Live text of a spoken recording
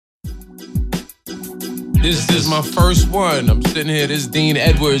This is my first one. I'm sitting here. This is Dean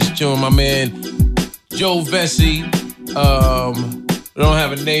Edwards, chilling my man Joe Vecsey. We don't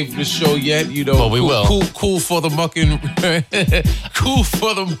have a name for the show yet, you know. But we will. Cool for the mucking, cool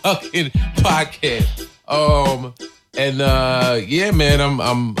for the mucking podcast. Yeah, man,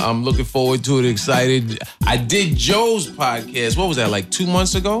 I'm looking forward to it. Excited. I did Joe's podcast. What was that? Like 2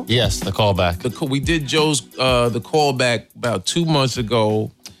 months ago? Yes, the callback. We did Joe's the callback about 2 months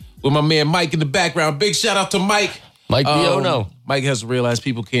ago with my man Mike in the background. Big shout out to Mike. Mike Biunno. Mike has to realize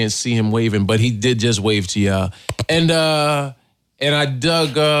people can't see him waving, but he did just wave to y'all. And I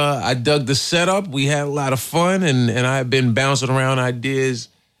dug the setup. We had a lot of fun, and I've been bouncing around ideas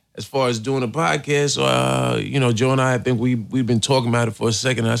as far as doing a podcast. So, Joe and I think we've been talking about it for a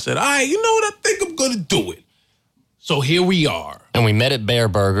second. And I said, all right, you know what? I think I'm going to do it. So here we are. And we met at Bear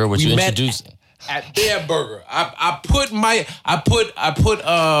Burger, which you introduced. At Bear Burger. I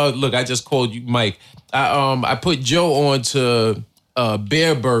just called you Mike. I put Joe on to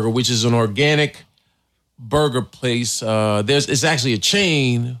Bear Burger, which is an organic burger place. It's actually a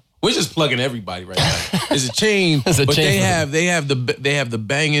chain. We're just plugging everybody right now. It's a chain, but they have the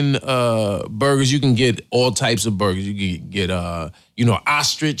banging burgers. You can get all types of burgers. You can get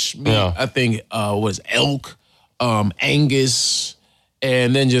ostrich meat. Yeah. I think elk, Angus,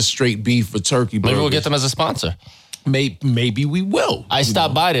 and then just straight beef or turkey burgers. Maybe we'll get them as a sponsor. Maybe we will. I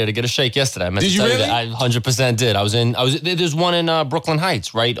stopped by there to get a shake yesterday. Did you really? I 100% did. I was. There's one in Brooklyn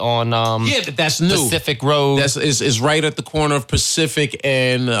Heights, right on. That's new. Pacific Road. It's right at the corner of Pacific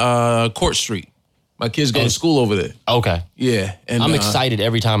and Court Street. My kids go to school over there. Okay. Yeah, and I'm excited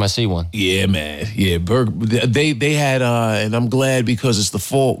every time I see one. Yeah, man. Yeah, they had, and I'm glad because it's the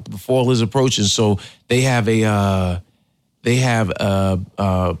fall. The fall is approaching, so they have a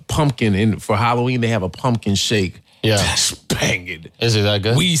pumpkin in for Halloween. They have a pumpkin shake. Yeah. That's banging. Is it that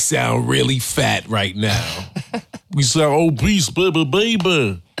good? We sound really fat right now. We sound obese,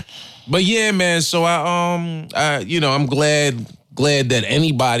 baby. But yeah, man, so I'm glad that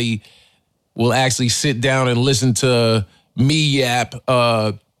anybody will actually sit down and listen to me yap.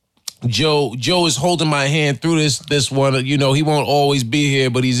 Joe is holding my hand through this one. He won't always be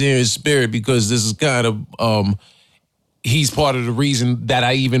here, but he's here in spirit because this is kind of he's part of the reason that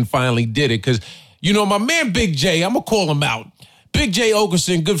I even finally did it. Because my man Big J, I'm going to call him out. Big J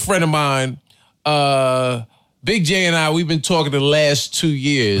Okerson, good friend of mine. Big J and I, we've been talking the last 2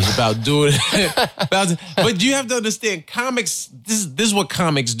 years about doing it. But you have to understand, comics, this is what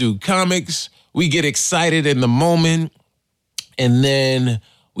comics do. Comics, we get excited in the moment, and then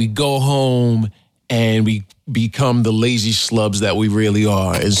we go home and we become the lazy schlubs that we really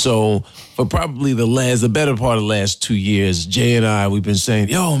are. And so for probably the better part of the last 2 years, Jay and I, we've been saying,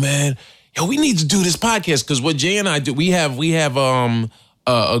 we need to do this podcast because what Jay and I do, we have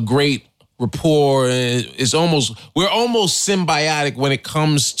a great rapport. We're almost symbiotic when it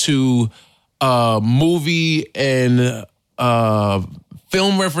comes to movie and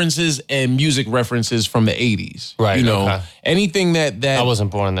film references and music references from the 80s. Right. Okay. Anything that I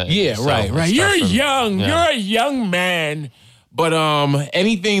wasn't born that. Yeah, so right. You're young. Yeah. You're a young man. But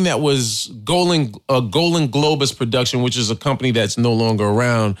anything that was Golden Globus production, which is a company that's no longer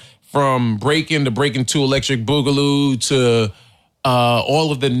around, from Breakin' to Breakin' 2 Electric Boogaloo to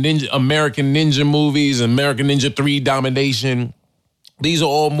all of the American Ninja movies, American Ninja 3 Domination. These are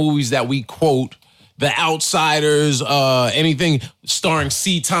all movies that we quote. The Outsiders, anything starring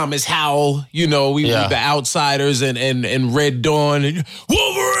C. Thomas Howell, The Outsiders and Red Dawn, and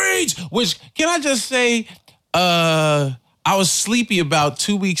Wolverines. Which, can I just say, I was sleepy about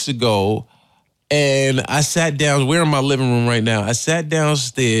 2 weeks ago, and I sat down. We're in my living room right now. I sat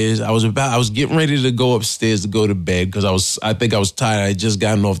downstairs. I was getting ready to go upstairs to go to bed because I think I was tired. I had just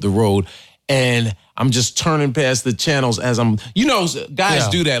gotten off the road, and I'm just turning past the channels as I'm, guys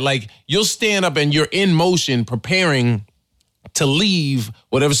do that. Like, you'll stand up and you're in motion preparing to leave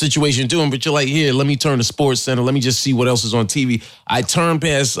whatever situation you're doing, but you're like, here, let me turn to Sports Center. Let me just see what else is on TV. I turned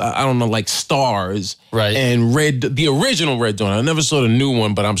past, like Stars. Right. And the original Red Dawn. I never saw the new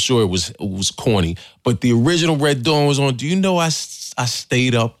one, but I'm sure it was corny. But the original Red Dawn was on. Do you know I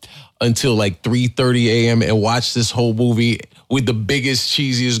stayed up until like 3:30 a.m. and watched this whole movie with the biggest,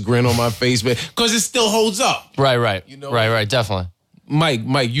 cheesiest grin on my face, man, because it still holds up. Right. Right, definitely. Mike,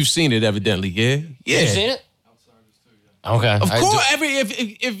 you've seen it evidently, yeah? Yeah. You've seen it? Okay. Of course,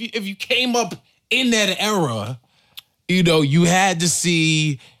 if you came up in that era, you had to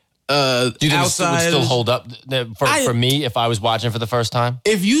see do you think Outsiders. It would still hold up for me if I was watching for the first time?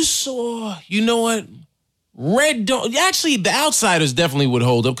 If you saw, Red Dawn, actually, The Outsiders definitely would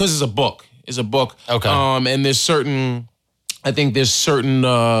hold up because it's a book. It's a book. Okay. And there's certain I think there's certain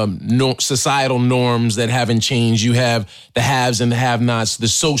societal norms that haven't changed. You have the haves and the have-nots, the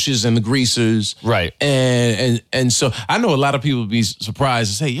socias and the greasers. Right. And so I know a lot of people would be surprised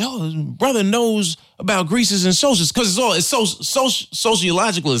and say, yo, this brother knows about greasers and socias, because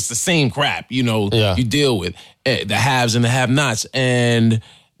sociological. It's the same crap, you deal with. The haves and the have-nots. And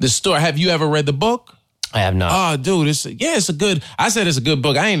the story, have you ever read the book? I have not. Oh, dude, it's a good, I said it's a good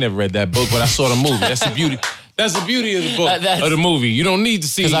book. I ain't never read that book, but I saw the movie. That's the beauty. That's the beauty of the book, of the movie. You don't need to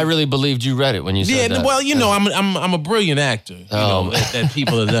see. Because I really believed you read it when you said that. Yeah, well, I'm a brilliant actor. That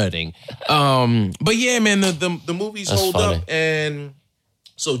people are learning. But yeah, man, the movies hold funny. up, and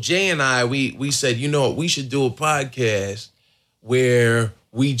so Jay and I, we said, you know what, we should do a podcast where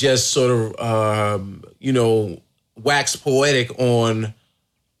we just sort of, wax poetic on,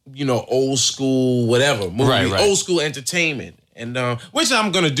 old school whatever movie, right. old school entertainment. And which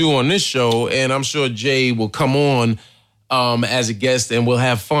I'm going to do on this show, and I'm sure Jay will come on as a guest, and we'll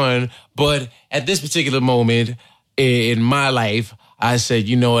have fun. But at this particular moment in my life, I said,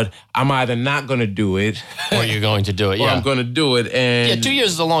 you know what, I'm either not going to do it, or you're going to do it. or Yeah, I'm going to do it. And 2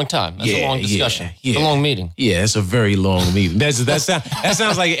 years is a long time. That's a long discussion. Yeah. It's a long meeting. Yeah, it's a very long meeting. That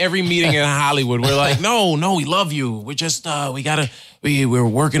sounds like every meeting in Hollywood. We're like, no, we love you. We're just we're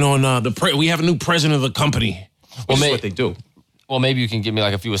working on we have a new president of the company. Which is what they do. Well, maybe you can give me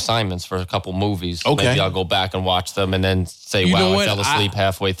like a few assignments for a couple movies. Okay. Maybe I'll go back and watch them and then say, I fell asleep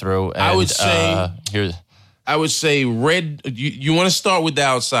halfway through. And, I would say Red. You want to start with The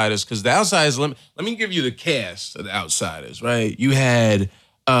Outsiders, because The Outsiders. Let me give you the cast of The Outsiders. Right, you had.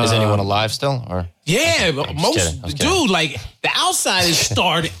 Is anyone alive still? Or yeah, most dude. Like The Outsiders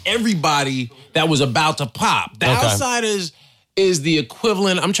starred everybody that was about to pop. The Outsiders is the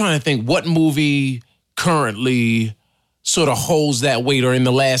equivalent. I'm trying to think what movie currently sort of holds that weight, or in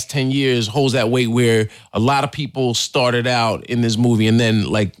the last 10 years holds that weight, where a lot of people started out in this movie and then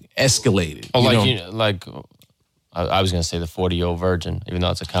like escalated. Oh, I was going to say The 40-Year-Old Virgin, even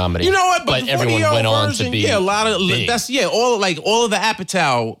though it's a comedy. You know what? But everyone went on to be a lot of big. all of the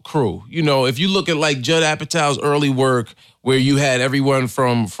Apatow crew. If you look at like Judd Apatow's early work, where you had everyone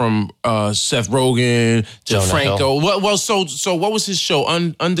from Seth Rogen to Jonah Franco. Hill. So what was his show?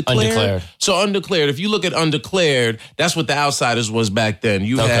 Undeclared? Undeclared. So Undeclared. If you look at Undeclared, that's what The Outsiders was back then.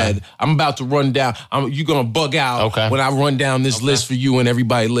 You had. I'm about to run down. You're gonna bug out when I run down this list for you and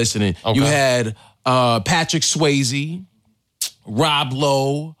everybody listening. Okay. You had Patrick Swayze, Rob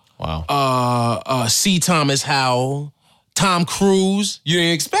Lowe, C. Thomas Howell, Tom Cruise. You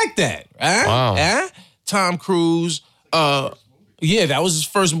didn't expect that, huh? Wow. Tom Cruise. That was his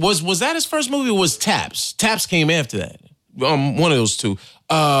first. Was that his first movie? Or was Taps? Taps came after that. One of those two.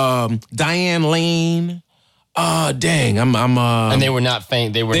 Diane Lane. Dang, I'm. And they were not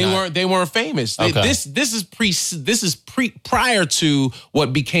famous. They weren't famous. This is prior to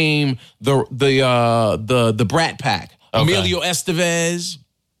what became the Brat Pack. Okay. Emilio Estevez.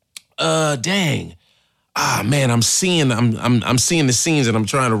 Dang. Man, I'm seeing the scenes, and I'm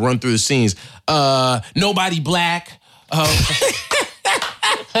trying to run through the scenes. Nobody Black.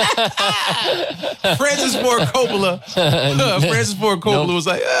 Francis Ford Coppola. Was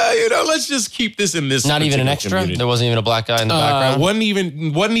like, let's just keep this in this. Not even an extra. Community. There wasn't even a black guy in the background.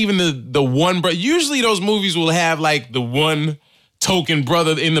 Wasn't even the one. But usually those movies will have like the one token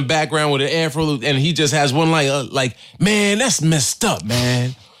brother in the background with an afro, and he just has one like, man, that's messed up,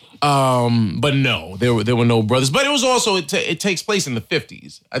 man. But no, there were no brothers. But it was also it takes place in the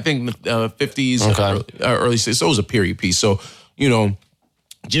 50s. I think 50s, early 60s. So it was a period piece. So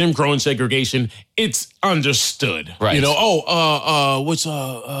Jim Crow and segregation, it's understood. Right. You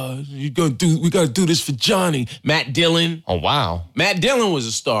gotta do? We gotta do this for Johnny. Matt Dillon. Oh wow. Matt Dillon was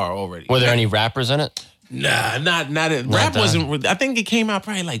a star already. Were there any rappers in it? Nah, not rap wasn't. I think it came out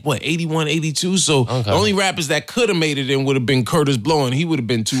probably like 81, 82. So the only rappers that could have made it in would have been Curtis Blow, and he would have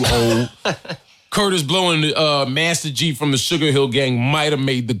been too old. Curtis Blow and Master G from the Sugar Hill Gang might have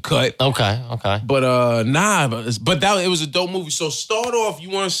made the cut. Okay. But it was a dope movie. So start off, you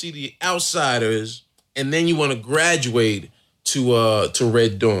want to see The Outsiders, and then you want to graduate to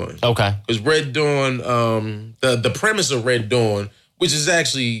Red Dawn. Okay. Because Red Dawn, the premise of Red Dawn, which is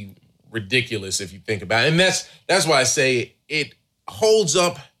actually ridiculous if you think about it, and that's why I say it holds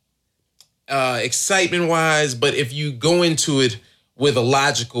up excitement wise. But if you go into it with a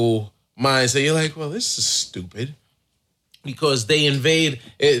logical mindset, you're like, well, this is stupid, because they invade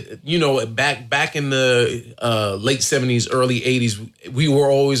it, back in the late 70s, early 80s, we were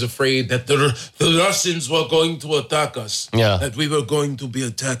always afraid that the Russians were going to attack us. Yeah. That we were going to be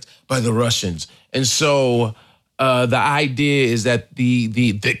attacked by the Russians. And so the idea is that the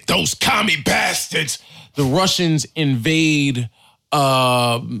those commie bastards, the Russians invade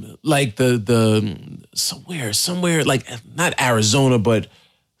like the somewhere like not Arizona, but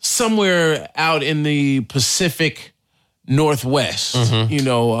somewhere out in the Pacific Northwest,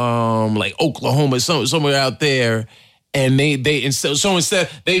 like Oklahoma, somewhere out there. And instead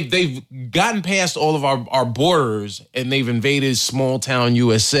they've gotten past all of our borders and they've invaded small town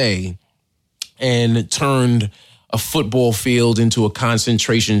USA and turned a football field into a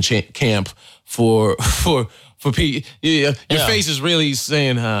concentration camp for people. Yeah, your face is really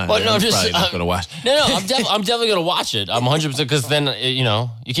saying, "Huh." Well, no, I'm just probably not gonna watch. No, I'm definitely gonna watch it. I'm 100% because then you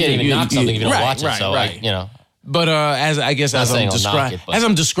can't even knock something if you don't watch it. So right. But as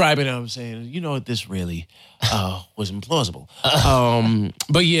I'm describing it, I'm saying, this really wasn't plausible.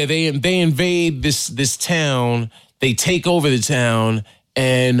 But yeah, they invade this town. They take over the town,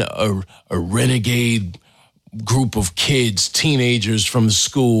 and a renegade group of kids, teenagers from the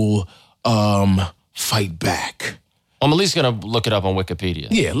school, fight back. I'm at least gonna look it up on Wikipedia.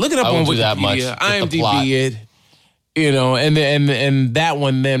 Yeah, look it up on Wikipedia. IMDb it. And that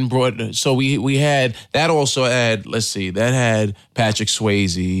one then brought. So we had that also had. Let's see, that had Patrick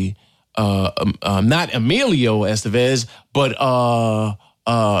Swayze, not Emilio Estevez, but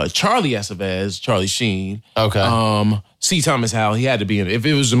Charlie Estevez, Charlie Sheen. Okay. C. Thomas Howell. He had to be in it. If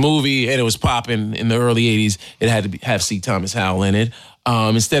it was a movie and it was popping in the early '80s, it had to have C. Thomas Howell in it.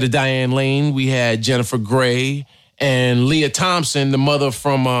 Instead of Diane Lane, we had Jennifer Grey and Leah Thompson, the mother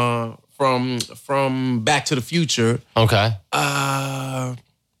from Back to the Future. Okay.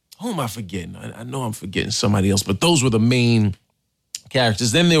 Who am I forgetting? I know I'm forgetting somebody else, but those were the main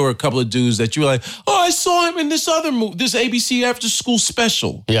characters. Then there were a couple of dudes that you were like, oh, I saw him in this other movie, this ABC After School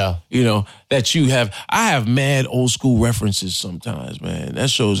special. Yeah. That you have. I have mad old school references sometimes, man. That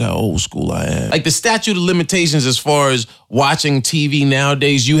shows how old school I am. Like the statute of limitations as far as watching TV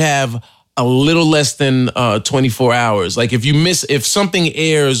nowadays, you have a little less than 24 hours. Like if something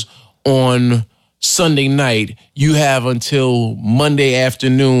airs on Sunday night, you have until Monday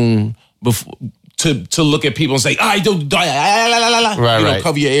afternoon before to look at people and say, I don't, right.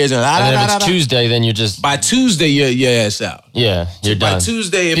 Cover your ears. And then if it's Tuesday, then you're just... By Tuesday, your ass out. Yeah, you're done. By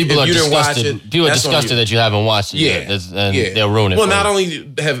Tuesday, if you didn't watch it, people are disgusted that you haven't watched it yet. And they'll ruin it. Well, not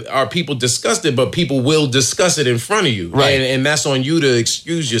only are people disgusted, but people will discuss it in front of you. Right. And that's on you to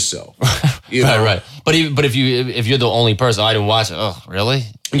excuse yourself. Right. But if you're the only person, I didn't watch it. Oh, really?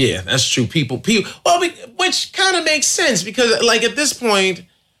 Yeah, that's true. People. Well, which kind of makes sense because, like, at this point,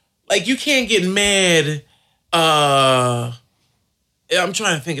 like, you can't get mad. I'm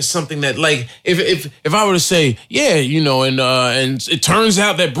trying to think of something that, like, if I were to say, yeah, and it turns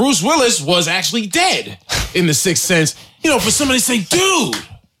out that Bruce Willis was actually dead in The Sixth Sense, for somebody to say, dude,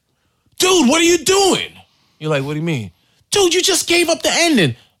 what are you doing? You're like, what do you mean? Dude, you just gave up the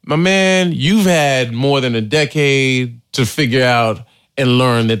ending. My man, you've had more than a decade to figure out and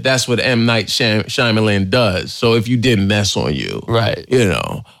learn that that's what M. Night Shyamalan does. So if you didn't, that's on you. Right.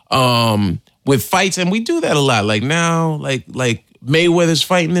 With fights, and we do that a lot. Like now, like Mayweather's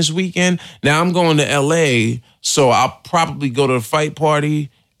fighting this weekend. Now I'm going to LA, so I'll probably go to a fight party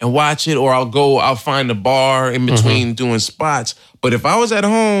and watch it, or I'll find a bar in between doing spots. But if I was at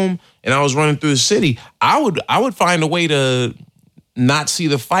home and I was running through the city, I would find a way to not see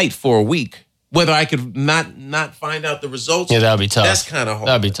the fight for a week. Whether I could not find out the results. Yeah, that'd be tough. That's kind of hard.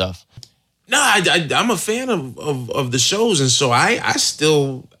 That'd be tough. No, I'm a fan of the shows, and so I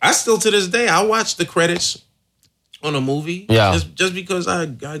still to this day I watch the credits on a movie. Yeah. Just because I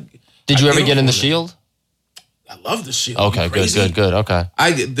Did you ever get in The Shield? I love The Shield. Okay, good. Okay.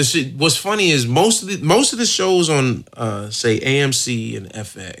 What's funny is most of the shows on say AMC and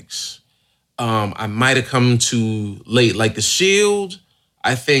FX, I might have come to late. Like The Shield,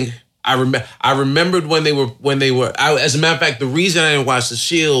 I think. I remembered when they were. As a matter of fact, the reason I didn't watch The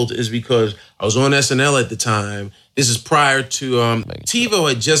Shield is because I was on SNL at the time. This is prior to TiVo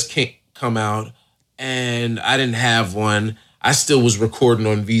had just come out, and I didn't have one. I still was recording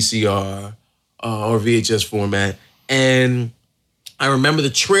on VCR or VHS format, and I remember the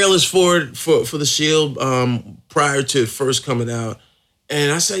trailers for The Shield prior to it first coming out,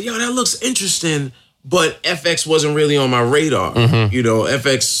 and I said, "Yo, that looks interesting." But FX wasn't really on my radar,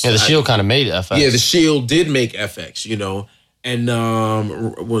 FX. Yeah, The Shield kind of made FX. Yeah, The Shield did make FX, and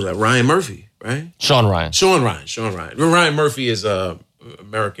what was that? Ryan Murphy, right? Sean Ryan. Ryan Murphy is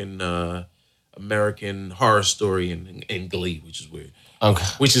American Horror Story and Glee, which is weird. Okay.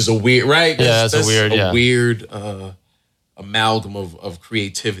 Which is a weird, right? Yeah, that's a weird amalgam of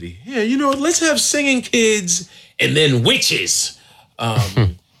creativity. Yeah, let's have singing kids and then witches.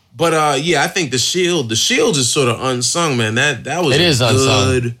 But yeah, I think the Shield is sort of unsung, man. That was good.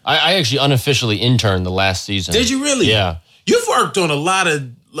 Unsung. I actually unofficially interned the last season. Did you really? Yeah. You've worked on a lot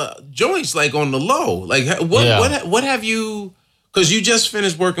of joints, like on the low. Like what have you? Because you just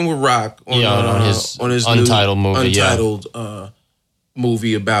finished working with Rock on his Untitled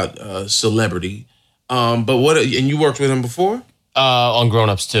movie about celebrity. But what? And you worked with him before? On Grown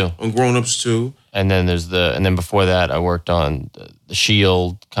Ups too. On Grown Ups too. And then then before that, I worked on the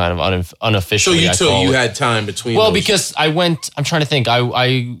Shield, kind of unofficially. So you had time between. Well, because I'm trying to think.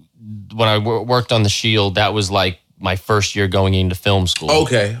 When I worked on the Shield, that was like my first year going into film school.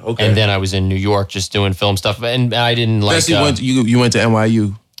 Okay. And then I was in New York just doing film stuff, and I didn't like. You went to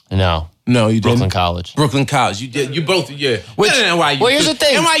NYU. No, you didn't. Brooklyn College. Brooklyn College. You did. You both. Yeah. NYU. Well, here's the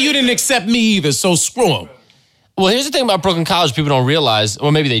thing. NYU didn't accept me either. So screw them. Well, here's the thing about Brooklyn College. People don't realize,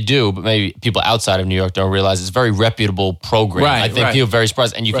 or maybe they do, but maybe people outside of New York don't realize it's a very reputable program. I think people are very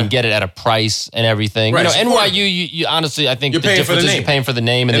surprised, and you can get it at a price and everything. Right. NYU, you honestly, I think the difference is you're paying for the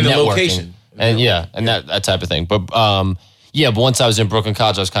name and the networking. Location. And and that type of thing. But but once I was in Brooklyn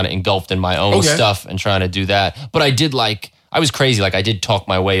College, I was kind of engulfed in my own stuff and trying to do that. But I was crazy. Like I did talk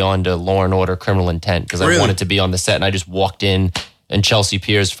my way on to Law and Order: Criminal Intent because I wanted to be on the set, and I just walked in. And Chelsea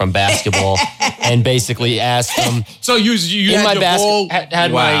Piers from basketball, and basically asked them. So you in had my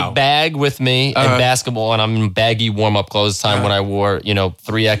had my bag with me in basketball, and I'm in baggy warm up clothes time when I wore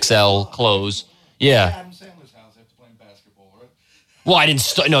 3XL clothes. Yeah. Adam Sandler's house after playing basketball, right? Well, I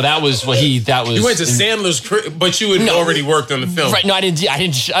didn't. No, that was what he. That was. You went to Sandler's, but you had already worked on the film, right? No, I didn't. I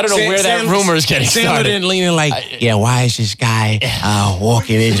don't know where that rumor is getting started. Sandler didn't lean in like, why is this guy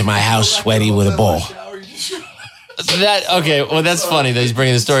walking into my house sweaty with a ball? Well, that's funny that he's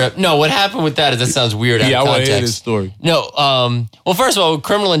bringing the story up. No, what happened with that is that sounds weird out of context. I want to hear this story. No, well, first of all, with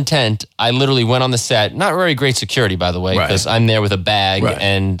Criminal Intent, I literally went on the set. Not very great security, by the way, because I'm there with a bag,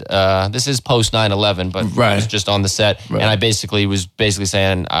 and this is post 9/11, but I was just on the set, and I was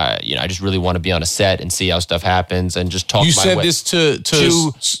saying, I just really want to be on a set and see how stuff happens and just talk. You said this to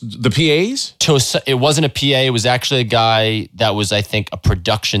the PAs? It wasn't a PA. It was actually a guy that was, I think, a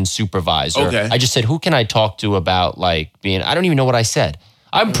production supervisor. Okay. I just said, who can I talk to about like being? I don't even know what I said.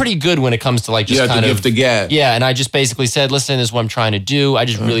 I'm pretty good when it comes to like just kind of gift the gab. Yeah, and I just basically said, listen, this is what I'm trying to do. I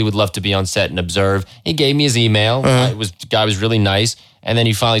just really would love to be on set and observe. He gave me his email. The guy was really nice, and then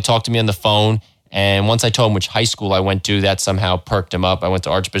he finally talked to me on the phone. And once I told him which high school I went to, that somehow perked him up. I went to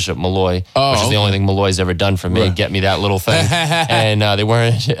Archbishop Malloy, which is the only thing Malloy's ever done for me. Get me that little thing, and they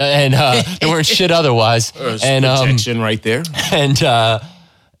weren't shit otherwise. And protection right there.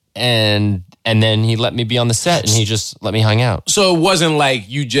 And then he let me be on the set, and he just let me hang out. So it wasn't like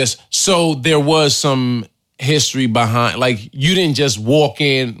so there was some history behind, like you didn't just walk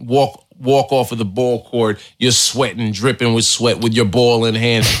off of the ball court, you're sweating, dripping with sweat with your ball in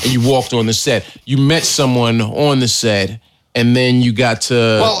hand, and you walked on the set. You met someone on the set, and then you got to...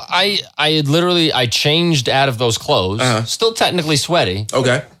 Well, I changed out of those clothes, still technically sweaty.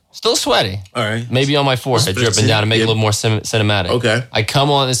 Okay. Still sweaty. All right. Maybe on my forehead, dripping down to make it a little more cinematic. Okay. I come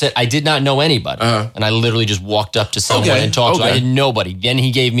on and said, I did not know anybody. And I literally just walked up to someone and talked to him. I didn't know nobody. Then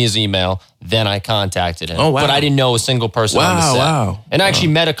he gave me his email. Then I contacted him. Oh, wow. But I didn't know a single person on the set. Wow. And I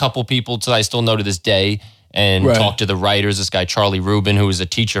actually met a couple people that I still know to this day and talked to the writers. This guy, Charlie Rubin, who was a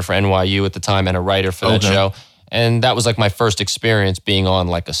teacher for NYU at the time and a writer for that show. And that was like my first experience being on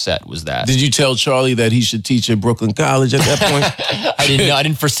like a set was that. Did you tell Charlie that he should teach at Brooklyn College at that point? I didn't know. I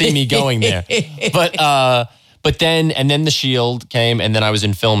didn't foresee me going there. But then the Shield came, and then I was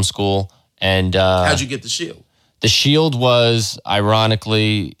in film school. And how'd you get the Shield? The Shield was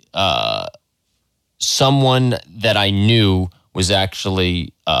ironically someone that I knew was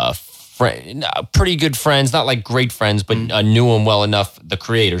actually pretty good friends, not like great friends, but knew him well enough. The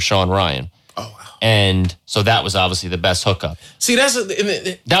creator, Sean Ryan. And so that was obviously the best hookup. See, it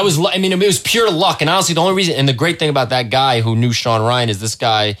was pure luck. And honestly, the only reason, and the great thing about that guy who knew Sean Ryan is this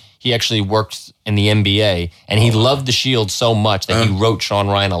guy, he actually worked in the NBA, and he loved the Shield so much that he wrote Sean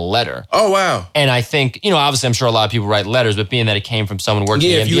Ryan a letter. Oh, wow. And I think, obviously I'm sure a lot of people write letters, but being that it came from someone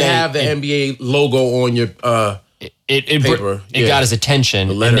working in the NBA. Yeah, if you have the NBA logo on your paper. It got his attention,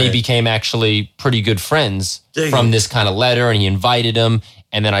 and they became actually pretty good friends from this kind of letter, and he invited him.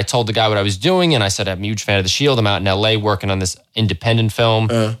 And then I told the guy what I was doing, and I said, I'm a huge fan of the Shield. I'm out in LA working on this independent film,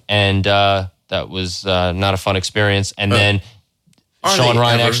 and that was not a fun experience. And then Sean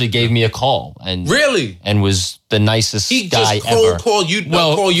Ryan actually gave me a call, and and was the nicest guy ever. He just called you.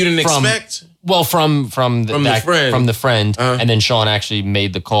 Call you didn't expect. Well, from the friend, and then Sean actually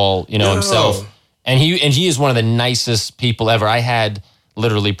made the call, himself. And he is one of the nicest people ever. I had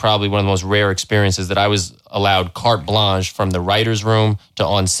literally probably one of the most rare experiences that I was allowed carte blanche from the writer's room to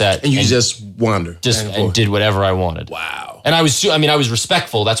on set. And you just wander. And did whatever I wanted. Wow. And I was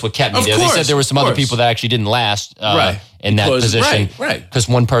respectful. That's what kept me there. They said there were some other people that actually didn't last in that position. Right. Because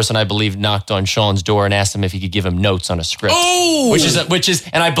one person, I believe, knocked on Sean's door and asked him if he could give him notes on a script. Oh! Which is,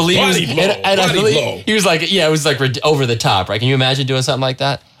 and I believe he was like, it was like over the top, right? Can you imagine doing something like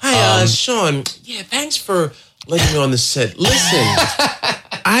that? Hi, Sean. Yeah, thanks for letting me on the set. Listen,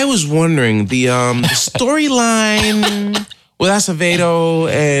 I was wondering the storyline with Acevedo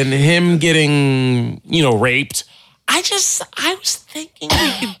and him getting, raped. I was thinking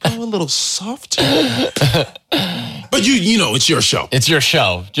we could go a little softer. But it's your show. It's your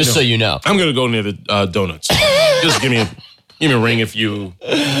show, just so you know. I'm going to go near the donuts. Just give me a ring if you...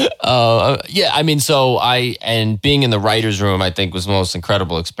 and being in the writer's room, I think was the most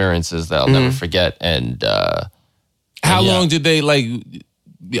incredible experiences that I'll never forget. And how long did they,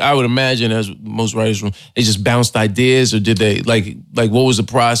 I would imagine, as most writers' room, they just bounced ideas, or did they what was the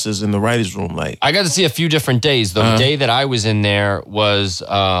process in the writers' room like? I got to see a few different days. The day that I was in there was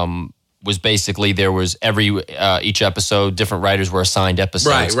basically there was each episode, different writers were assigned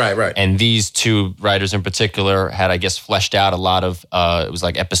episodes. Right. And these two writers in particular had, I guess, fleshed out a lot of. It was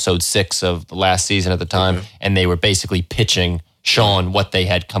like episode 6 of the last season at the time, and they were basically pitching Sean what they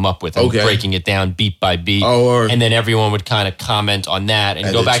had come up with and breaking it down beat by beat. And then everyone would kind of comment on that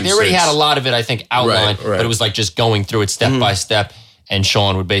and go back. They already had a lot of it, I think, outlined, but it was like just going through it step by step. And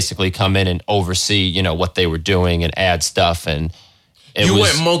Sean would basically come in and oversee, what they were doing and add stuff. And you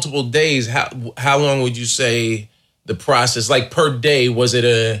went multiple days. How long would you say the process, per day, was it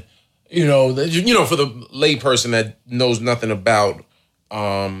for the lay person that knows nothing about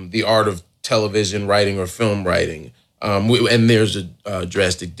the art of television writing or film writing, and there's a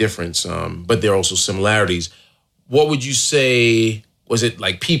drastic difference, but there are also similarities. What would you say, was it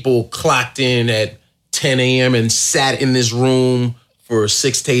people clocked in at 10 a.m. and sat in this room for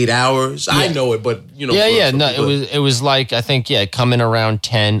 6 to 8 hours? Yeah. I know it, but it was like, I think, coming around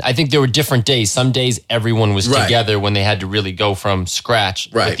 10. I think there were different days. Some days everyone was together when they had to really go from scratch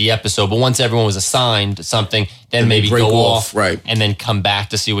with the episode. But once everyone was assigned something, then maybe go off and then come back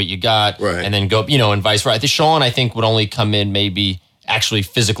to see what you got and then go, and vice versa. Sean, I think, would only come in maybe actually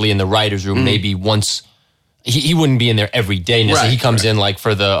physically in the writer's room maybe once. He wouldn't be in there every day. He comes in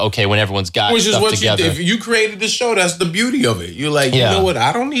for when everyone's got stuff together. If you created the show, that's the beauty of it. You're like, you know what?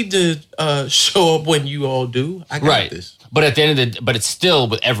 I don't need to show up when you all do. I got this. But at the end of but it's still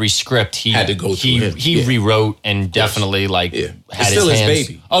with every script he had to go through. He rewrote and definitely had his hands. His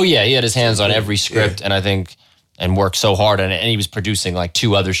baby. Oh yeah, he had his hands on every script, and I think worked so hard on it. And he was producing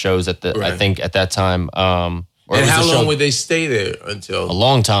 2 other shows I think at that time. And how long would they stay there until? A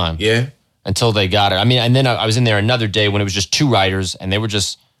long time. Yeah. Until they got it. I mean, and then I was in there another day when it was just 2 writers, and they were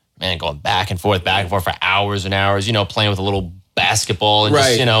just, going back and forth for hours and hours, playing with a little basketball and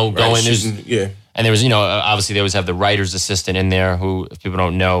just, going. And there was, obviously they always have the writer's assistant in there who, if people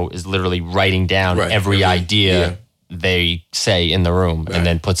don't know, is literally writing down every idea they say in the room and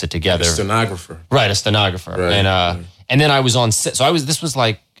then puts it together. A stenographer. Right, a stenographer. Right. And then I was on set. So I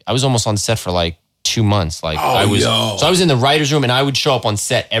was almost on set for 2 months. So I was in the writer's room, and I would show up on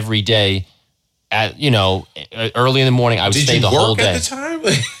set every day at, early in the morning. I would stay the whole day. Did you work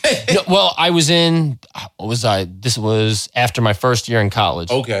at the time? Well, I was in, what was I? This was after my first year in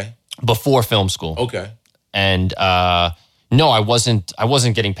college. Okay. Before film school. Okay. And no, I wasn't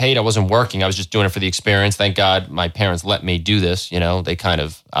getting paid. I wasn't working. I was just doing it for the experience. Thank God my parents let me do this. They kind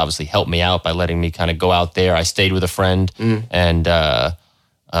of obviously helped me out by letting me kind of go out there. I stayed with a friend and I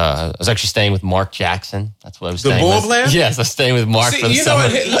was actually staying with Mark Jackson. That's what I was staying with. The ball player? Yes, I was staying with Mark for the summer.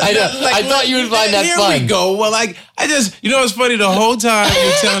 I thought you would find that fun. Here we go. Well, it's funny, the whole time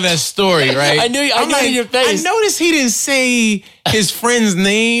you're telling that story, right? I knew in your face. I noticed he didn't say his friend's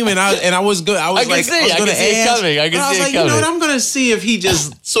name, and I was good. I can see it coming. I was like, you know what? I'm going to see if he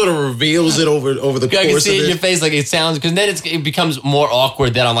just sort of reveals it over the course of it. I can see it in your face, it sounds, because then it becomes more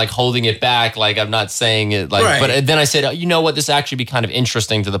awkward that I'm holding it back, I'm not saying it, but then I said, you know what? This actually be kind of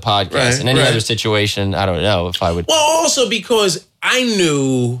interesting to the podcast. In any other situation, I don't know if I would. Well, also because I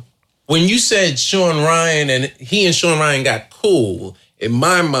knew when you said Sean Ryan and he and Sean Ryan got cool, in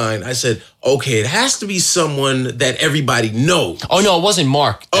my mind, I said, okay, it has to be someone that everybody knows. Oh, no, it wasn't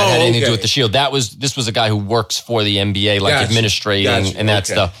Mark that had anything to do with the Shield. This was a guy who works for the NBA, administrating and that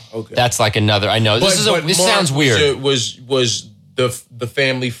stuff. Okay. That's another, I know. This sounds weird. Was the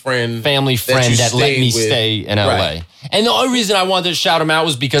family friend that let me stay in LA. Right. And the only reason I wanted to shout him out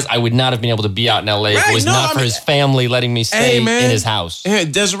was because I would not have been able to be out in LA if it was not for his family letting me stay in his house. Hey,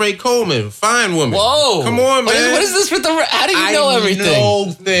 Desiree Coleman, fine woman. Whoa. Come on, man. What is this with how do you know everything? I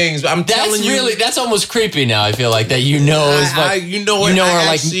know things. I'm telling you. That's almost creepy now, I feel like, that you know is like, you know her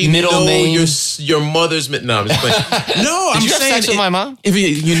like middle name. Your mother's middle. No, I'm just playing. No, I'm saying. Did you have sex with my mom?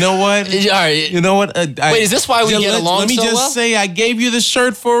 You know what? All right. You know what? Wait, is this why we get along so well? Let me just say, I gave you the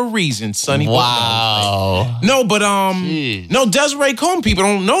shirt for a reason, Sonny. Wow. No, but no, Desiree Coleman, people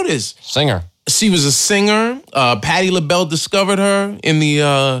don't know this. Singer. She was a singer. Patti LaBelle discovered her in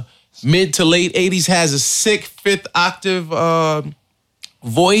the mid to late 80s, has a sick fifth octave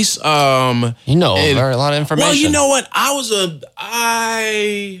voice. You know, a lot of information. Well, you know what?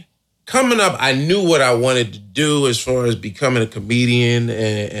 Coming up, I knew what I wanted to do as far as becoming a comedian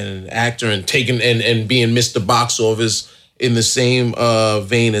and an actor and and being Mr. Box Office in the same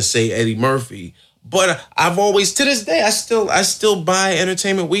vein as, say, Eddie Murphy. But I've always, to this day, I still buy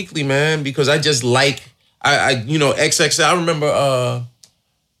Entertainment Weekly, man, because I just like, XXL. I remember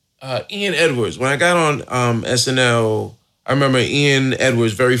Ian Edwards. When I got on SNL, I remember Ian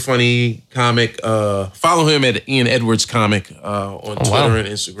Edwards, very funny comic. Follow him at Ian Edwards Comic on Twitter and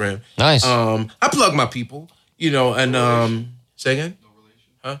Instagram. Nice. I plug my people, and say again?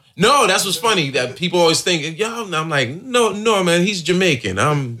 Huh? No, that's what's funny. That people always think, I'm like, no, man, he's Jamaican.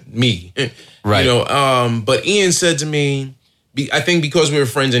 I'm me. Right. But Ian said to me, I think because we were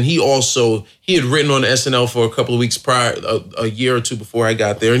friends, and he had written on SNL for a couple of weeks prior, a year or two before I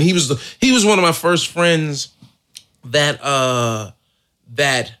got there, and he was one of my first friends that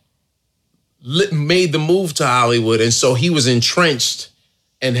made the move to Hollywood, and so he was entrenched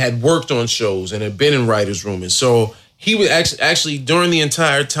and had worked on shows and had been in writers' room, and so he was actually during the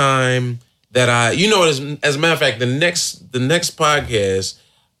entire time that as a matter of fact, the next podcast,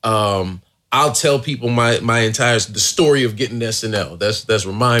 I'll tell people the story of getting to SNL. That's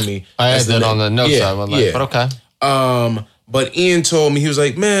remind me. I had that on the notes. But okay. But Ian told me, he was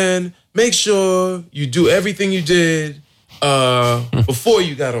like, man, make sure you do everything you did before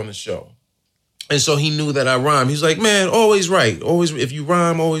you got on the show. And so he knew that I rhyme. He's like, man, always write. Always, if you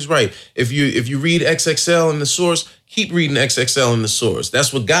rhyme, always write. If you read XXL in the source, keep reading XXL in the source.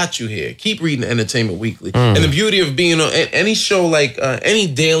 That's what got you here. Keep reading Entertainment Weekly. And the beauty of being on any show like any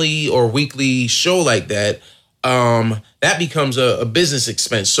daily or weekly show like that, that becomes a business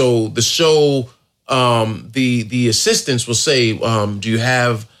expense. So the show, the assistants will say, do you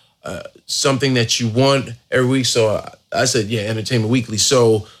have something that you want every week? So I said, yeah, Entertainment Weekly.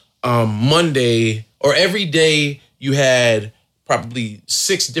 So Monday or every day you had probably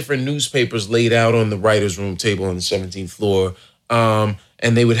 6 different newspapers laid out on the writer's room table on the 17th floor. And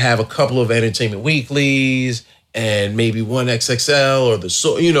they would have a couple of Entertainment Weeklies and maybe one XXL or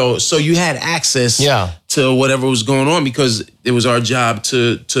so you had access to whatever was going on because it was our job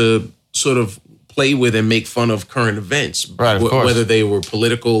to sort of play with and make fun of current events, right, of course. Whether they were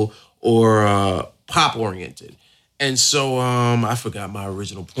political or pop oriented. And so I forgot my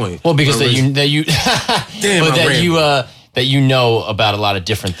original point. Well, because that you know about a lot of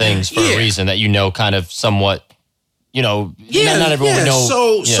different things for a reason, that you know kind of somewhat, not everyone would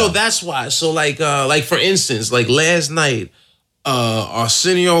know. So that's why. So like for instance, like last night,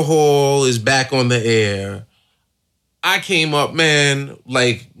 Arsenio Hall is back on the air. I came up, man,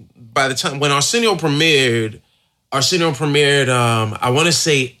 like by the time when Arsenio premiered, I want to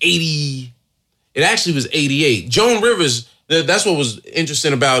say 80. It actually was 88. Joan Rivers, that's what was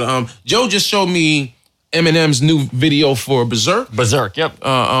interesting about Joe just showed me Eminem's new video for Berserk. Berserk, yep.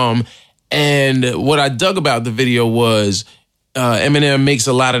 And what I dug about the video was Eminem makes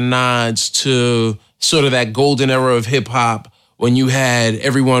a lot of nods to sort of that golden era of hip hop when you had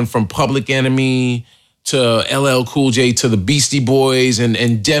everyone from Public Enemy to LL Cool J to the Beastie Boys,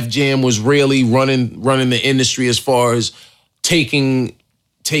 and Def Jam was really running the industry as far as taking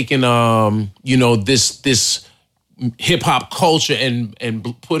this hip hop culture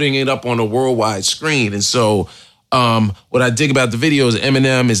and putting it up on a worldwide screen. And so what I dig about the video is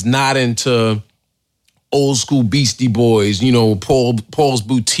Eminem is not into old school Beastie Boys, Paul's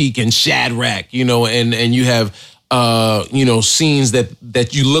Boutique and Shadrach, and you have scenes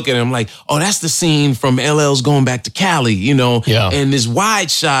that you look at them like, oh, that's the scene from LL's Going Back to Cali, and this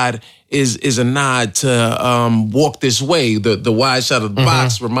wide shot is a nod to Walk This Way. The wide shot of the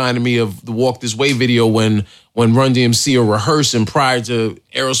box reminded me of the Walk This Way video when Run DMC are rehearsing prior to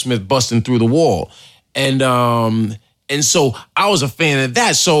Aerosmith busting through the wall. And so I was a fan of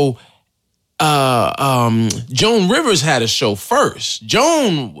that. So Joan Rivers had a show first.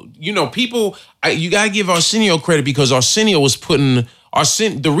 Joan, people, you got to give Arsenio credit because Arsenio was putting,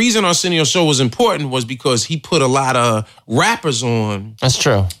 the reason Arsenio's show was important was because he put a lot of rappers on. That's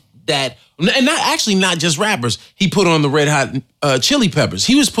true. And not just rappers. He put on the Red Hot Chili Peppers.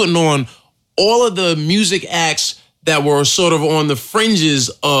 He was putting on all of the music acts that were sort of on the fringes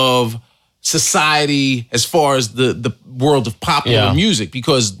of society as far as the world of popular music,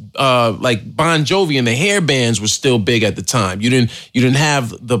 because like Bon Jovi and the hair bands were still big at the time. You didn't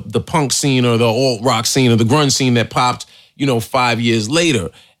have the punk scene or the alt rock scene or the grunge scene that popped 5 years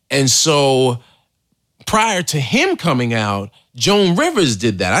later. And so prior to him coming out, Joan Rivers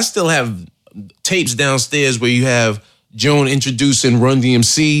did that. I still have tapes downstairs where you have Joan introducing Run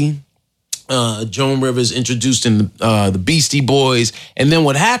DMC, Joan Rivers introduced in the Beastie Boys. And then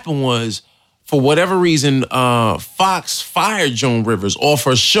what happened was, for whatever reason, Fox fired Joan Rivers off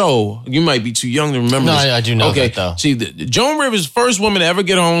her show. You might be too young to remember this. I do know that, though. See, Joan Rivers, first woman to ever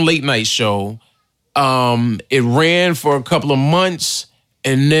get her own late night show. It ran for a couple of months,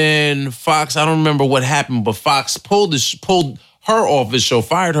 and then Fox, I don't remember what happened, but Fox pulled her off the show,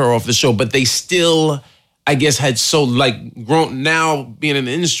 fired her off the show, but they still, I guess, had grown. Now being in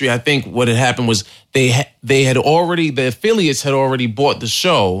the industry, I think what had happened was the affiliates had already bought the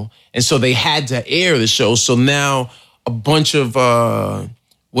show, and so they had to air the show. So now a bunch of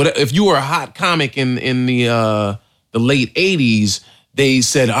if you were a hot comic in the late 80s, they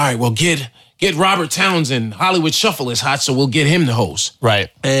said, all right, well, get Robert Townsend. Hollywood Shuffle is hot, so we'll get him to host. Right.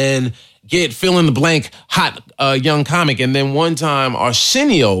 And get fill in the blank hot young comic. And then one time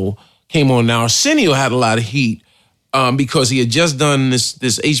Arsenio came on. Now Arsenio had a lot of heat because he had just done this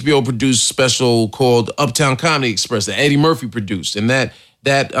HBO produced special called Uptown Comedy Express that Eddie Murphy produced, and that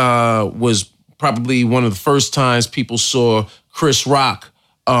was probably one of the first times people saw Chris Rock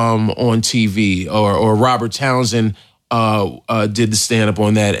on TV, or Robert Townsend did the stand up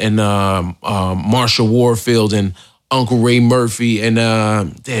on that, and Marsha Warfield and Uncle Ray Murphy, and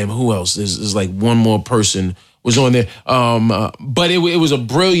who else? There's like one more person was on there, but it was a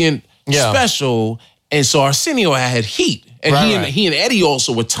brilliant special. And so Arsenio had heat, and he and Eddie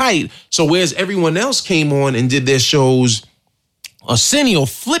also were tight. So whereas everyone else came on and did their shows, Arsenio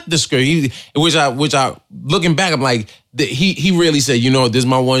flipped the script. Which I looking back, I'm like, he really said, this is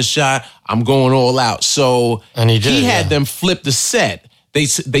my one shot. I'm going all out. So he had them flip the set.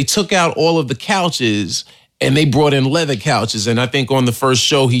 They took out all of the couches and they brought in leather couches. And I think on the first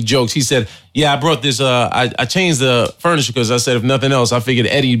show, he joked. He said, I brought this, I changed the furniture because I said, if nothing else, I figured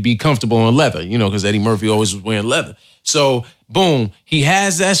Eddie'd be comfortable on leather, because Eddie Murphy always was wearing leather. So, boom, he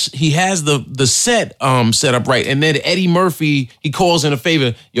has the set set up right. And then Eddie Murphy, he calls in a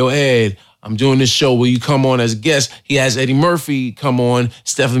favor, yo, Ed, I'm doing this show. Will you come on as a guest? He has Eddie Murphy come on.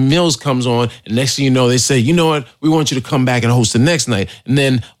 Stephen Mills comes on. And next thing you know, they say, you know what? We want you to come back and host the next night. And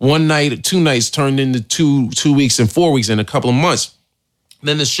then one night, 2 nights turned into 2 weeks and 4 weeks and a couple of months.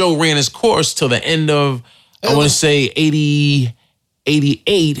 Then the show ran its course till the end of, I want to say, 88.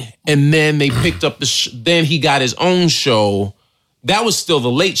 And then they picked up then he got his own show. That was still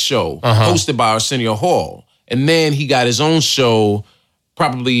the late show, hosted by Arsenio Hall. And then he got his own show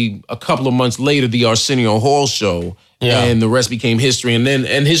probably a couple of months later, the Arsenio Hall show, and the rest became history. And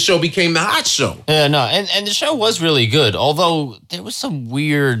his show became the hot show. Yeah, no, and the show was really good. Although there was some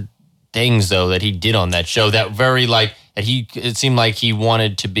weird things though that he did on that show that it seemed like he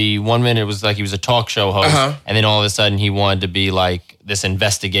wanted to be. 1 minute it was like he was a talk show host, and then all of a sudden he wanted to be like this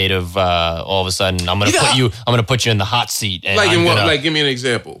investigative. All of a sudden, I'm gonna put you in the hot seat. And give me an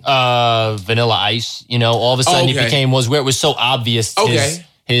example. Vanilla Ice. All of a sudden it became where it was so obvious.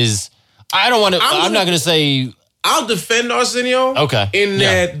 His. I don't want to. I'm not gonna say. I'll defend Arsenio. Okay.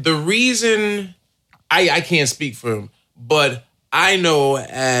 That the reason I can't speak for him, but I know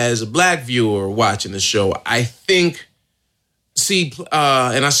as a black viewer watching the show, I think.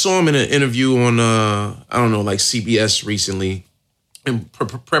 And I saw him in an interview on, like CBS recently in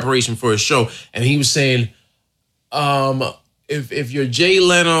preparation for his show. And he was saying, if you're Jay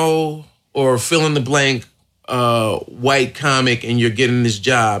Leno or fill in the blank white comic and you're getting this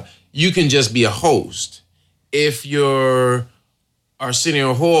job, you can just be a host. If you're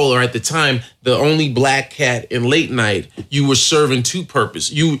Arsenio Hall, or at the time, the only black cat in late night, you were serving two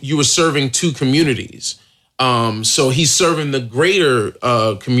purposes. You were serving two communities. So he's serving the greater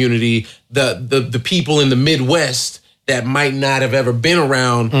community, the people in the Midwest that might not have ever been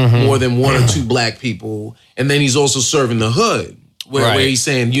around more than one or two black people. And then he's also serving the hood where he's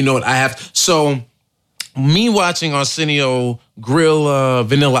saying, you know what, I have. So me watching Arsenio grill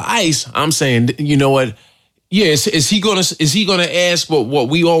Vanilla Ice, I'm saying, you know what, Yeah, is he gonna ask what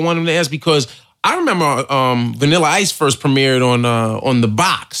we all want him to ask? Because I remember Vanilla Ice first premiered on the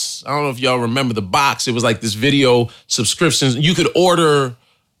Box. I don't know if y'all remember the Box. It was like this video subscription. You could order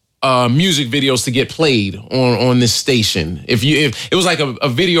music videos to get played on this station. If it was like a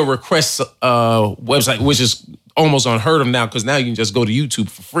video request website, which is almost unheard of now because now you can just go to YouTube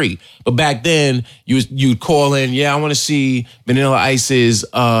for free. But back then, you'd call in, I want to see Vanilla Ice's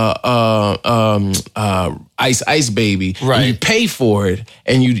Ice Baby. Right. And you pay for it,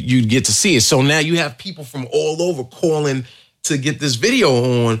 and you'd get to see it. So now you have people from all over calling to get this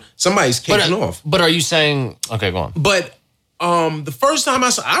video on. Somebody's kicking off. But are you saying, okay, go on. But the first time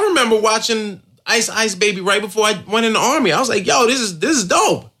I remember watching Ice Baby right before I went in the Army. I was like, yo, this is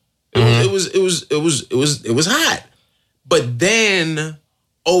dope. It was hot. But then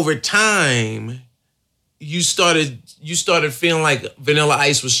over time, you started feeling like Vanilla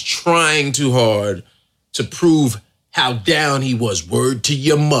Ice was trying too hard to prove how down he was. Word to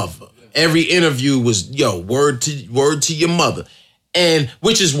your mother. Every interview was, word to your mother. And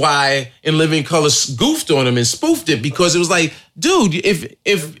which is why In Living Color goofed on him and spoofed it, because it was like, dude,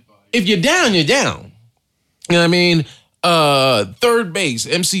 if you're down, you're down. You know what I mean? Third Base,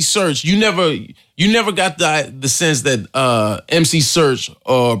 MC Search, you never got the sense that MC Search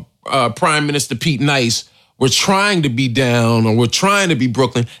or Prime Minister Pete Nice were trying to be down or were trying to be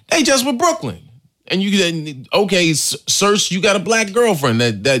Brooklyn. They just were Brooklyn. And Search, you got a black girlfriend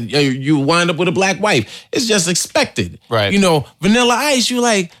that you wind up with a black wife. It's just expected. Right. Vanilla Ice, you're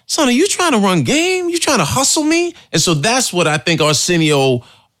like, son, are you trying to run game? You trying to hustle me? And so that's what I think Arsenio,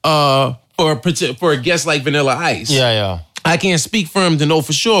 for a guest like Vanilla Ice. Yeah. I can't speak for him to know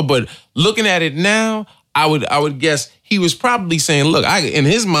for sure, but looking at it now, I would guess he was probably saying, look, in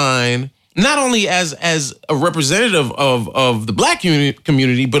his mind, not only as a representative of the black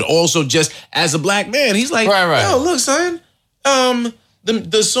community, but also just as a black man, he's like, right. Yo, look, son,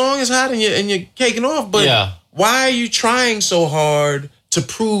 the song is hot and you're caking off, but why are you trying so hard to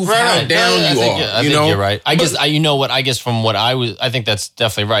prove how down you are? I think you're right. I guess from what I think that's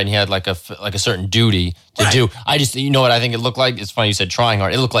definitely right. And he had like a certain duty to do. I just, what I think it looked like? It's funny you said trying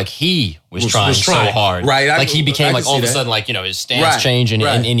hard. It looked like he was trying so hard. Right. Like he became like all of a sudden like, his stance changed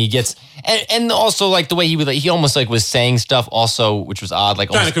and he gets, and also like the way he almost like was saying stuff also, which was odd, like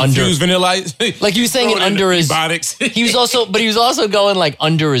trying almost to confuse Vanilla Ice. Like he was saying it under his, he was also going like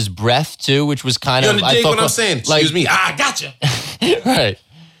under his breath too, which was kind of, I thought what I'm saying. Excuse me. Gotcha. Right.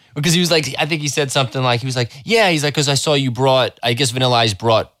 Because he was like, I think he said something like, he's like, because I saw you I guess Vanilla Ice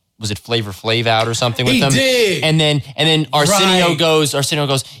brought, was it Flavor Flav out or something with them? He did. And then Arsenio goes,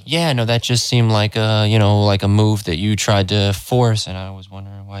 yeah, no, that just seemed like a move that you tried to force. And I was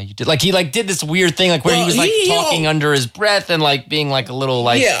wondering why you did. Like he did this weird thing, like where he was like talking under his breath and like being like a little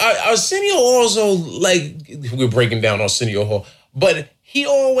like. Yeah, Arsenio also, like, we're breaking down Arsenio Hall, but he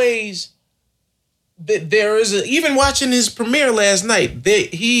always, there is even watching his premiere last night,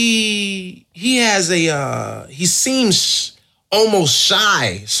 he seems almost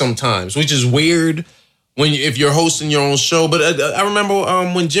shy sometimes, which is weird if you're hosting your own show. But I remember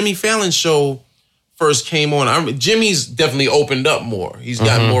when Jimmy Fallon's show first came on, Jimmy's definitely opened up more. He's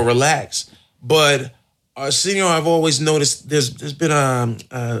gotten more relaxed. But Arsenio, I've always noticed there's been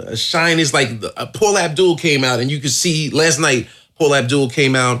a shyness. Like Paul Abdul came out, and you could see last night Paul Abdul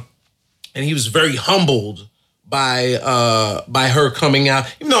came out, and he was very humbled by her coming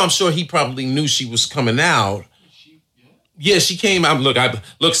out, even though I'm sure he probably knew she was coming out. Yeah, she came out.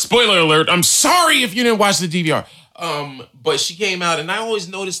 Look, spoiler alert. I'm sorry if you didn't watch the DVR. But she came out, and I always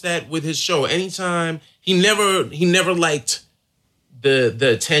noticed that with his show. Anytime he never liked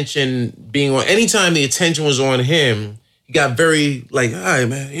the attention being on. Anytime the attention was on him, he got very like, all right,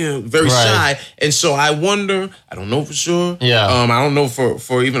 man, very shy. And so I wonder, I don't know for sure. Yeah. I don't know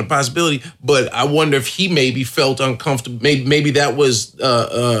for even a possibility, but I wonder if he maybe felt uncomfortable. Maybe that was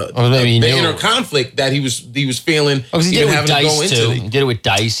the inner conflict that he was feeling. Because he did it with Dice too. He did it with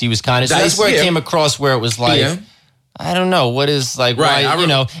Dice. He was kind of. So that's where it came across where it was like, I don't know what is like, why,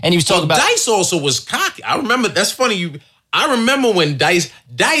 and he was talking about Dice also was cocky. I remember. That's funny. I remember when Dice.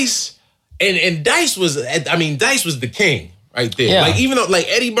 And Dice was, Dice was the king right there. Yeah. Like, even though, like,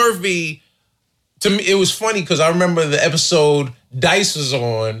 Eddie Murphy, to me, it was funny because I remember the episode Dice was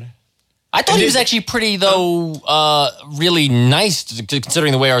on. I thought he was actually pretty, though, really nice,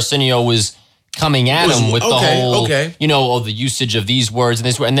 considering the way Arsenio was coming at him with the whole, the usage of these words and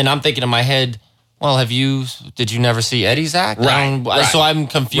this word. And then I'm thinking in my head, Well, did you never see Eddie's act? Right. So I'm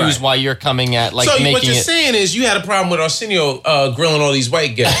confused why you're coming at like making it. So what you're saying is you had a problem with Arsenio grilling all these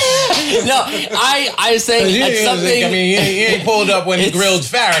white guys. No, I was saying something. I mean, he ain't pulled up when he grilled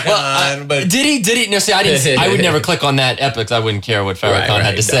Farrakhan, but did he? No, see, I would never click on that epic. I wouldn't care what Farrakhan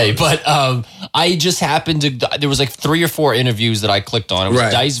had to say. But I just happened to. There was like 3 or 4 interviews that I clicked on. It was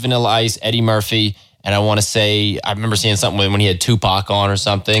Dice, Vanilla Ice, Eddie Murphy. And I want to say, I remember seeing something when he had Tupac on or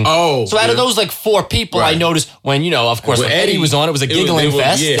something. Oh. So out of those like 4 people, I noticed when, of course, when Eddie was on, it was a giggling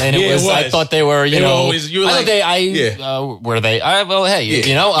fest. And it was, I thought they were, were they? Well, hey,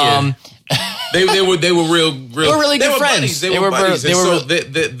 They were real. They were really good friends. They were buddies. So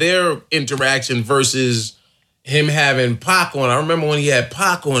their interaction versus him having Pac on. I remember when he had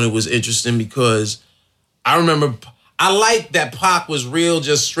Pac on, it was interesting because I remember... I like that Pac was real,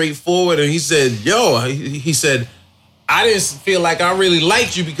 just straightforward. And he said, he said, I didn't feel like I really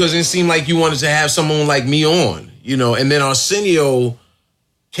liked you because it seemed like you wanted to have someone like me on, And then Arsenio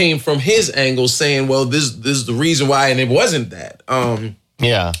came from his angle saying, well, this is the reason why. And it wasn't that.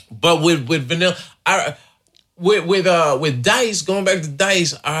 But with Vanilla, with Dice, going back to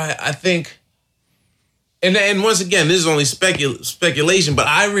Dice, I think, and once again, this is only speculation, but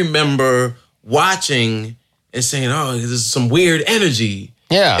I remember watching and saying, oh, there's some weird energy.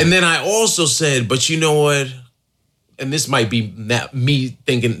 Yeah. And then I also said, but you know what? And this might be me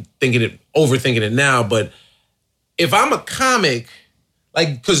overthinking it now, but if I'm a comic,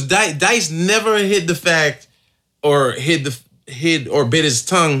 like, because Dice never hid the fact or hid or bit his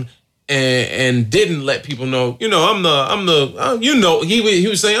tongue and didn't let people know, I'm the he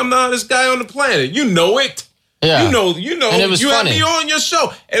was saying, I'm the hottest guy on the planet. You know it. Yeah. You know, and it was funny. Had me on your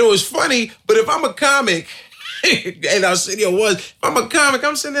show. And it was funny, but if I'm a comic, and Arsenio was, if I'm a comic,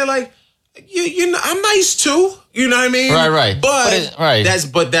 I'm sitting there like, I'm nice too. You know what I mean? Right.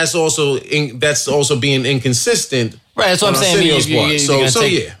 But that's also being inconsistent. Right. That's what I'm saying.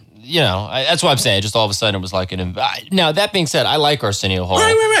 Yeah. That's what I'm saying. Just all of a sudden, it was like Now that being said, I like Arsenio Hall.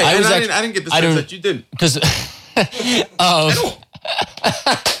 Right. I didn't get the sense that you didn't. Because.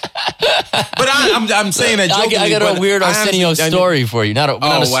 But I'm saying that jokingly. I got a weird Arsenio story for you. Not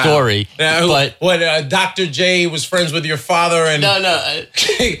a story. But when Dr. J was friends with your father and and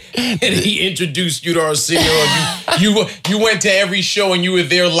he introduced you to Arsenio. You went to every show and you were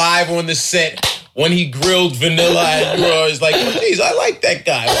there live on the set when he grilled Vanilla and you were always like, oh, geez, I like that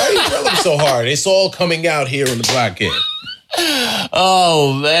guy. Why do you grill him so hard? It's all coming out here on the podcast.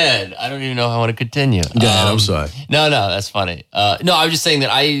 Oh man, I don't even know how I want to continue. Yeah, I'm sorry. No, that's funny. No, I was just saying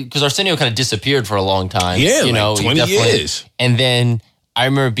that because Arsenio kind of disappeared for a long time. Yeah, 20 years. And then I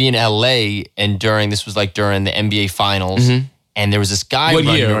remember being in LA and during the NBA Finals, and there was this guy. What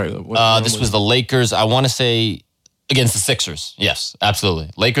year? This was the Lakers. I want to say against the Sixers. Yes,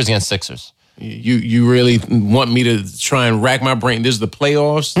 absolutely. Lakers against Sixers. You really want me to try and rack my brain? This is the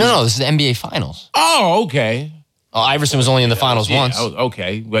playoffs? No, this is the NBA Finals. Oh, okay. Iverson was only in the finals once.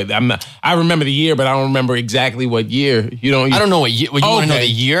 Okay, but I'm not. I remember the year, but I don't remember exactly what year. I don't know what year. You want to know the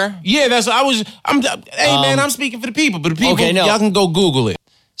year? Yeah, hey man, I'm speaking for the people, but the people, y'all can go Google it.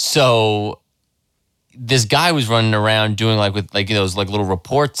 So this guy was running around doing those little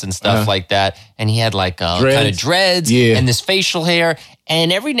reports and stuff like that, and he had kind of dreads and this facial hair,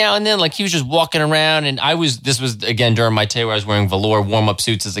 and every now and then he was just walking around, and this was again during my day where I was wearing velour warm-up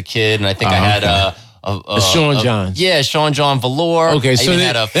suits as a kid, and I think I had Sean John. Yeah, Sean John velour. Okay, so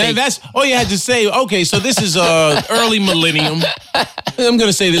that's all you had to say. Okay, so this is early millennium. I'm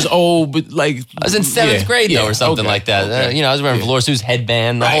gonna say this old, but I was in 7th grade or something like that. Okay. I was wearing velour suits,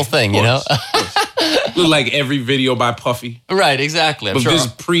 headband, the whole thing. Look like every video by Puffy. Right, exactly. But this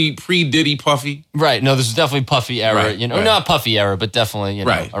pre Diddy Puffy. Right. No, this was definitely Puffy era. Right, not Puffy era, but definitely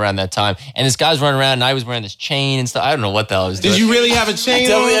around that time. And this guy's running around, and I was wearing this chain and stuff. I don't know what the hell I was doing. Did you really have a chain? I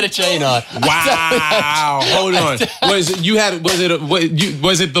definitely had a chain on. Wow. Hold on. Was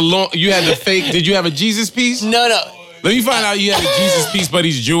it the long? You had the fake? Did you have a Jesus piece? No. Let me find out you had a Jesus piece, but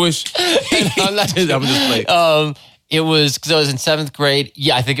he's Jewish. I'm just playing. It was because I was in 7th grade.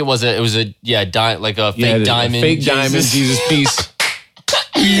 Yeah, I think it was a fake diamond. Fake diamond Jesus piece.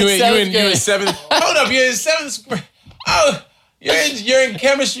 You in 7th? Hold up, you're in 7th grade. Oh, you're in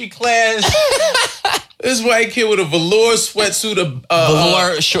chemistry class. This white kid with a velour sweatsuit, the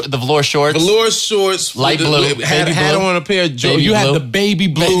velour shorts. Velour shorts. Light blue. Had on a pair of Jordans. You had the baby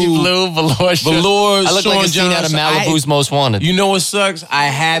blue. Velour shorts. Velour, I look like a scene out of Malibu's Most Wanted. You know what sucks? I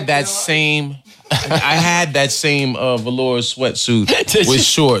had that same velour sweatsuit with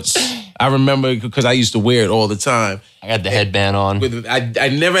shorts. I remember because I used to wear it all the time. I got the headband on. I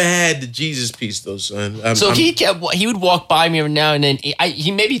never had the Jesus piece though, son. He would walk by me every now and then.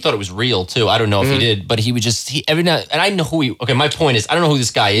 He maybe thought it was real too. I don't know if he did, but he would just every now and I know who he. Okay, my point is I don't know who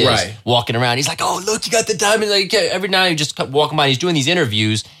this guy is walking around. He's like, oh look, you got the diamond. Like every now and he just kept walking by. He's doing these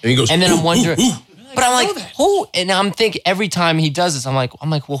interviews, and he goes, and then I'm wondering. But I'm like, who? And I'm thinking every time he does this, I'm like,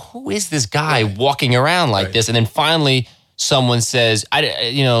 well, who is this guy walking around like this? And then finally, someone says,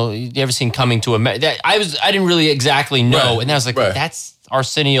 you ever seen Coming to America? I didn't really exactly know, and I was like, that's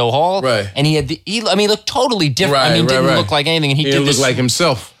Arsenio Hall, and he looked totally different. Didn't look like anything, and he did look like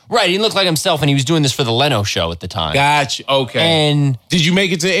himself. Right, he looked like himself, and he was doing this for the Leno show at the time. Gotcha. Okay. And did you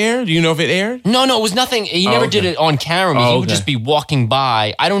make it to air? Do you know if it aired? No, it was nothing. He never did it on camera. He would just be walking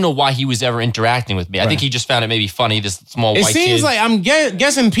by. I don't know why he was ever interacting with me. I think he just found it maybe funny, this small white kid. It seems like I'm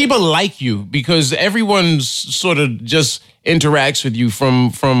guessing people like you because everyone's sort of just interacts with you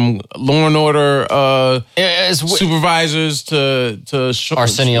from Law and Order supervisors to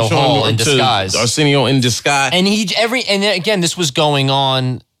Arsenio Hall in disguise. Arsenio in disguise. And again, this was going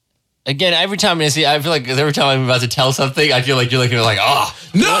on. Again, every time I feel like every time I'm about to tell something, I feel like you're like, no,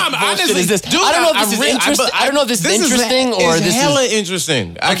 I'm honestly, this? Dude, I don't know if this is interesting. I don't know if this is interesting or this is hella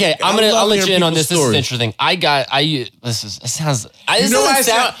interesting. Okay, I'll let you in on this. This is interesting. It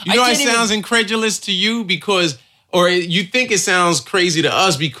sounds incredulous to you because, or you think it sounds crazy to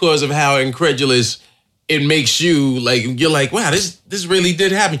us because of how incredulous it makes you. Like you're like, wow, this really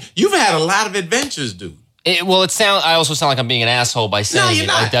did happen. You've had a lot of adventures, dude. I also sound like I'm being an asshole by saying it.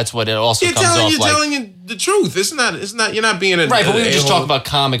 Like that's what it also comes off like. You're telling you the truth. It's not. You're not being a right. But we would just talk about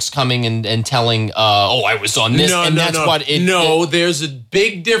comics coming and telling. I was on this, there's a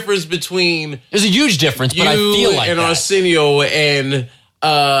big difference between. There's a huge difference, but I feel like Arsenio and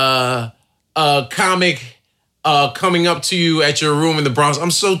comic coming up to you at your room in the Bronx.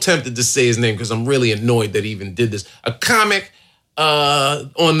 I'm so tempted to say his name because I'm really annoyed that he even did this. A comic.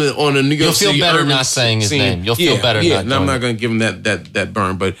 On a New York City You'll feel better not saying his name. You'll feel better not. And I'm not going to give him that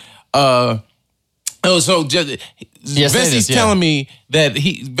burn. But Vecsey's telling me that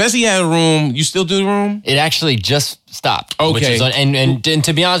Vecsey had a room. You still do the room? It actually just stopped. Okay. And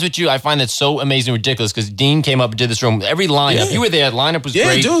to be honest with you, I find that so amazing, ridiculous because Dean came up and did this room. Every lineup, you were there. The lineup was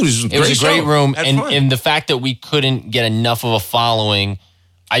great. Dude, it was a great room, and the fact that we couldn't get enough of a following.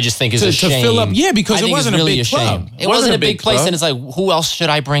 I just think is a shame. To fill up, because it wasn't a big club. It wasn't a big place, and it's like, who else should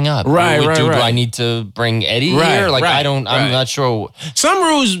I bring up? Right. Do I need to bring Eddie here? Like, I'm not sure.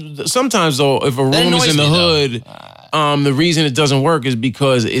 Sometimes though, if a room is in the hood, the reason it doesn't work is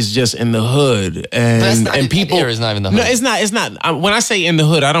because it's just in the hood, and people. It's not even the hood. No, it's not. When I say in the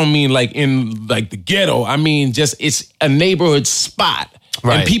hood, I don't mean like in like the ghetto. I mean just it's a neighborhood spot,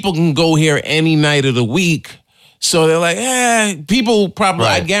 and people can go here any night of the week. So they're like, people probably,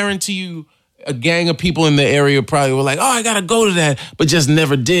 I guarantee you, a gang of people in the area probably were like, I got to go to that, but just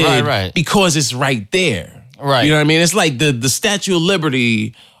never did because it's right there. Right. You know what I mean? It's like the Statue of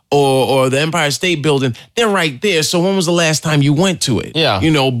Liberty or the Empire State Building. They're right there. So when was the last time you went to it? Yeah.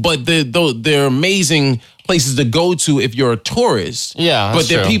 But they're amazing places to go to if you're a tourist. Yeah, but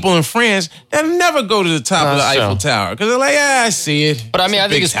there are people in France that never go to the top of the Eiffel Tower because they're like, I see it. But I mean, I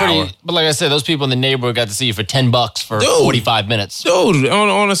think it's pretty. But like I said, those people in the neighborhood got to see you for $10 for 45 minutes. Dude,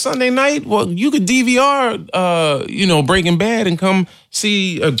 on a Sunday night, well, you could DVR, Breaking Bad and come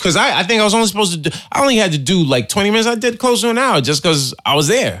see. Because I think I was only supposed to do. I only had to do like 20 minutes. I did close to an hour just because I was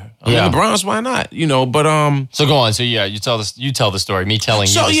there. I'm in the Bronx. Why not? But So go on. So you tell this. You tell the story. Me telling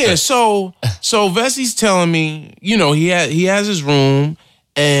you. So Vecsey's telling me, he has his room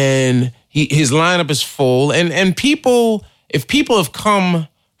and his lineup is full, and people, if people have come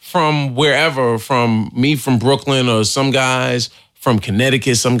from wherever, from Brooklyn, or some guys from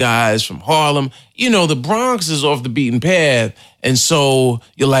Connecticut, some guys from Harlem, the Bronx is off the beaten path. And so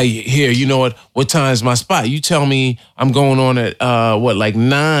you're like, here, you know what time's my spot? You tell me I'm going on at,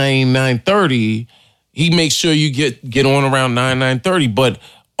 9:30. He makes sure you get on around 9:30. But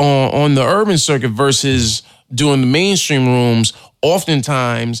on the urban circuit versus doing the mainstream rooms,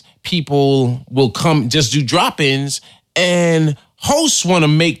 oftentimes people will come just do drop-ins, and hosts want to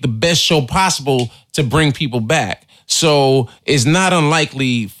make the best show possible to bring people back. So it's not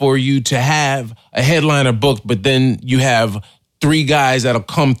unlikely for you to have a headliner booked, but then you have 3 guys that'll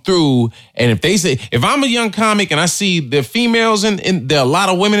come through. And if I'm a young comic and I see the females and there are a lot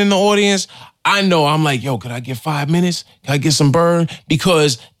of women in the audience, I know I'm like, yo, could I get 5 minutes? Can I get some burn?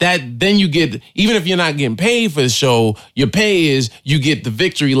 Because then you get, even if you're not getting paid for the show, your pay is you get the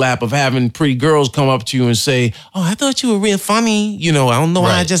victory lap of having pretty girls come up to you and say, oh, I thought you were real funny. I don't know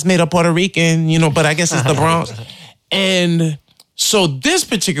why I just made a Puerto Rican, but I guess it's the Bronx. And So this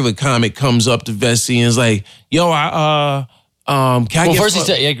particular comic comes up to Vecsey and is like, yo, can I get... First he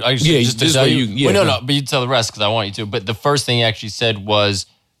said, just to tell you. No, but you tell the rest because I want you to. But the first thing he actually said was,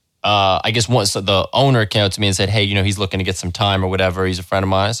 I guess once the owner came out to me and said, hey, he's looking to get some time or whatever. He's a friend of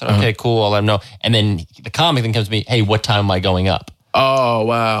mine. I said, okay, cool. I'll let him know. And then the comic then comes to me, hey, what time am I going up? Oh,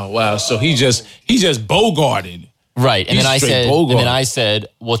 wow. So he just bogarted. Right. And then I said,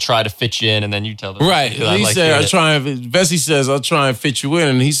 we'll try to fit you in, and then you tell them. Right. He said, Vecsey says, I'll try and fit you in.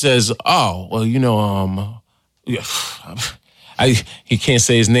 And he says, oh, well, he can't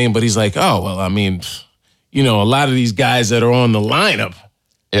say his name, but he's like, oh, well, I mean, a lot of these guys that are on the lineup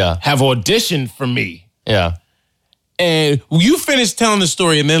have auditioned for me. Yeah. And you finish telling the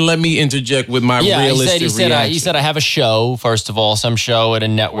story, and then let me interject with my realistic reaction. He said, I have a show, first of all, some show at a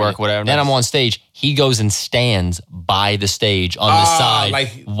network, whatever. Then I'm on stage. He goes and stands by the stage on the side.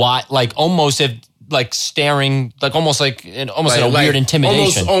 Like almost staring, almost in a weird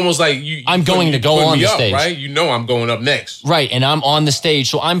intimidation. Almost like I'm going to go on the stage. Right? I'm going up next. Right, and I'm on the stage.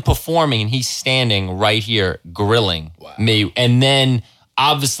 So I'm performing, and he's standing right here grilling me. And then,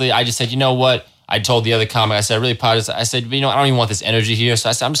 obviously, I just said, you know what? I told the other comic, I said, I really apologize. I said, I don't even want this energy here. So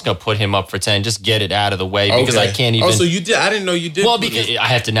I said, I'm just going to put him up for 10. Just get it out of the way because I can't even. Oh, so you did? I didn't know you did. Well, because I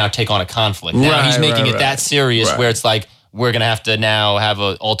have to now take on a conflict. Now he's making it that serious where it's like, we're going to have to now have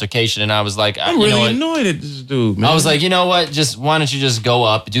an altercation. And I was like, I'm really annoyed at this dude, man. I was like, you know what? Why don't you just go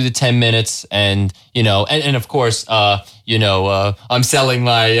up, do the 10 minutes and, and of course, I'm selling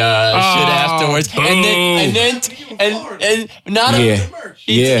my shit afterwards.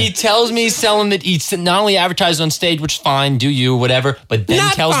 He tells me he's selling that he not only advertises on stage, which is fine, do you, whatever, but then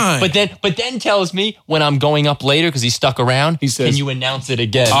tells me when I'm going up later because he's stuck around, he says, can you announce it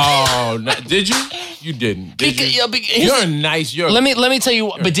again? Oh, did you? You didn't. You're nice. Let me tell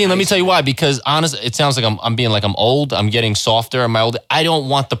you, but Dean, let me tell you why. Because honestly, it sounds like I'm being like I'm old. I'm getting softer. Am I old? I don't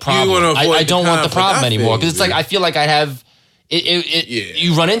want the problem. I don't want the problem anymore because it's like I feel like I have.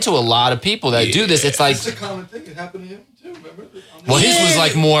 You run into a lot of people that do this. It's like it's a common thing. It happened to him too. Remember? Well, his was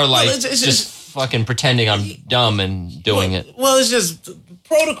like more like just fucking pretending I'm dumb and doing it. Well, it's just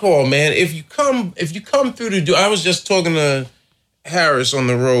protocol, man. If you come through to do, I was just talking to Harris on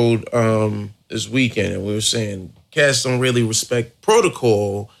the road this weekend, and we were saying cats don't really respect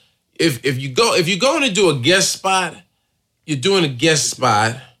protocol. If you're going to do a guest spot, you're doing a guest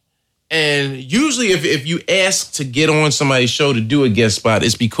spot. And usually if you ask to get on somebody's show to do a guest spot,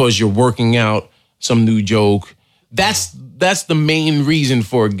 it's because you're working out some new joke. That's the main reason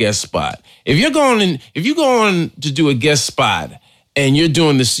for a guest spot. If you're going to do a guest spot and you're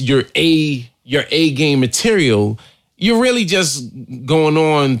doing this your A game material, you're really just going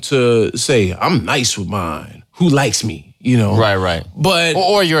on to say, I'm nice with mine. Who likes me? Right. But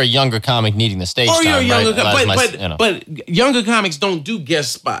or you're a younger comic needing the stage time. You're a younger but younger comics don't do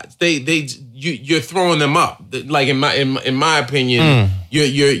guest spots. You're throwing them up. Like in my opinion,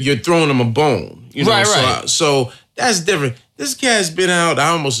 you're throwing them a bone. Right. So that's different. This cat's been out. I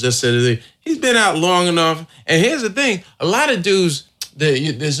almost just said it. He's been out long enough. And here's the thing: a lot of dudes.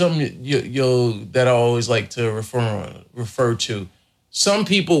 There's something that I always like to refer to. Some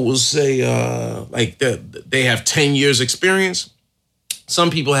people will say they have 10 years experience. Some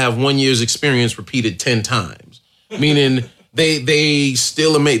people have 1 year's experience repeated 10 times, meaning they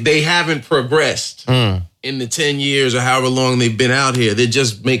still they haven't progressed in the 10 years or however long they've been out here. They're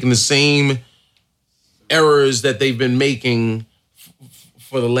just making the same errors that they've been making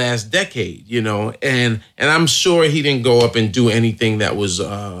for the last decade, And I'm sure he didn't go up and do anything that was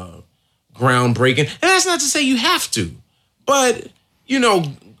groundbreaking. And that's not to say you have to, but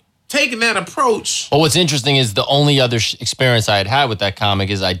taking that approach. Well, what's interesting is the only other experience I had with that comic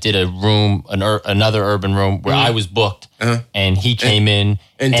is I did a room, another urban room where I was booked, and he came in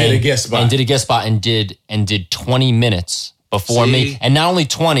and did a guest spot and did 20 minutes before me, and not only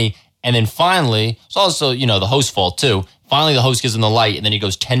 20, and then finally it's also the host's fault too. Finally, the host gives him the light, and then he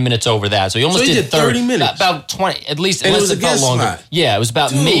goes 10 minutes over that. So he almost did 30 minutes. About 20, at least. And it was a guest longer. spot. Yeah, it was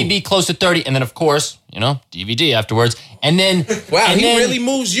about maybe close to 30. And then, of course, DVD afterwards. And then... Wow, he really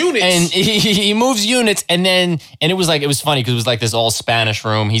moves units. And he moves units. And then... And it was funny because it was like this all Spanish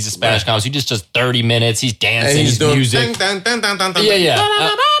room. He's a Spanish comic. So he just does 30 minutes. He's dancing. And he's doing music.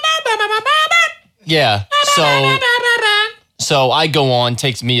 Yeah. So I go on,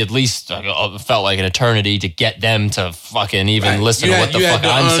 takes me at least, felt like an eternity to get them to fucking even listen to what the fuck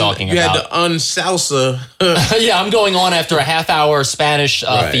I'm talking about. You had to unsalsa. Yeah, I'm going on after a half-hour Spanish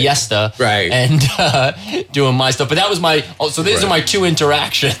fiesta. Right. And doing my stuff. But that was so these are my two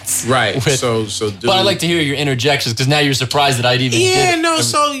interactions. Right. But I'd like to hear your interjections because now you're surprised that I'd even did it.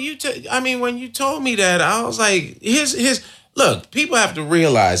 So when you told me that, I was like, look, people have to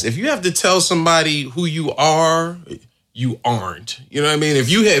realize if you have to tell somebody who you are, you aren't. You know what I mean? If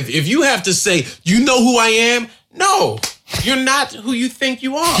you have to say, you know who I am, no, you're not who you think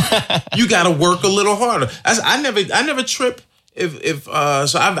you are. You got to work a little harder. I never trip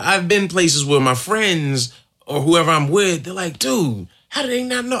so I've been places where my friends or whoever I'm with, they're like, dude, how do they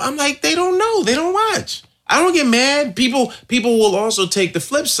not know? I'm like, they don't know. They don't watch. I don't get mad. People will also take the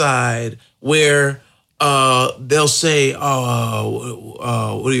flip side where they'll say, what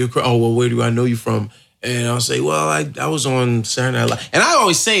are you? Oh, well, where do I know you from? And I'll say, well, I was on Saturday Night Live. And I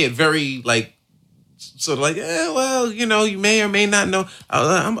always say it very like, sort of like, well, you know, you may or may not know.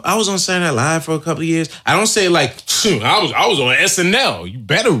 I was on Saturday Night Live for a couple of years. I don't say like, I was on SNL. You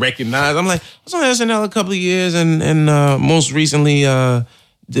better recognize. I'm like, I was on SNL a couple of years and most recently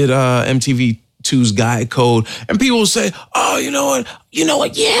did MTV2's Guy Code. And people will say, oh, you know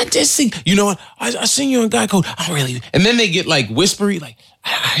what? Yeah, I did see. You know what? I seen you in Guy Code. I don't really. And then they get like whispery, like,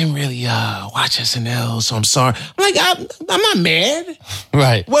 I didn't really watch SNL, so I'm sorry. I'm like, I'm not mad.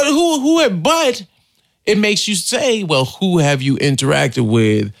 Right. Well, but it makes you say, well, who have you interacted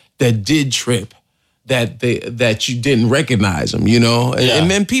with that did trip, that you didn't recognize them, you know? And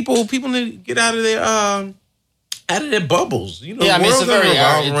then people need to get out of their bubbles. You know, yeah, I mean, it's very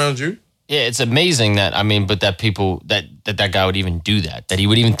around you. Yeah, it's amazing that that people that guy would even do that he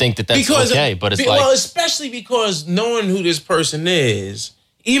would even think that's okay. But it's well, especially because knowing who this person is,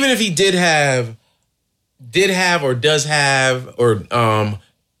 even if he did have or does have or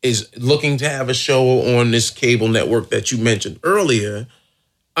is looking to have a show on this cable network that you mentioned earlier,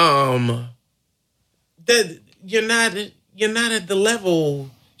 that you're not at the level,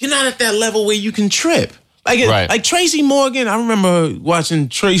 you're not at that level where you can trip. Like Tracy Morgan, I remember watching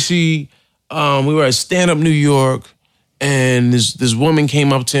Tracy. We were at Stand Up New York, and this woman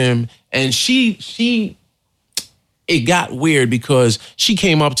came up to him, and it got weird because she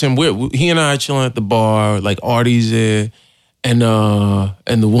came up to him. He and I are chilling at the bar, like Artie's there, and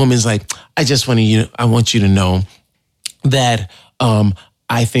the woman's like, I want you to know that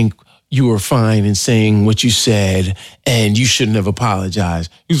I think you were fine in saying what you said, and you shouldn't have apologized.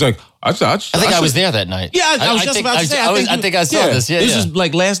 He was like, I think I was there that night. Yeah, I was just about to say. I think I saw this. Yeah, this was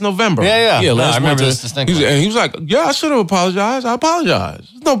like last November. Yeah. I remember this distinctly. And he was like, yeah, I should have apologized. I apologize.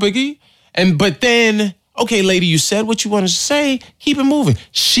 It's no biggie. But then, okay, lady, you said what you wanted to say. Keep it moving.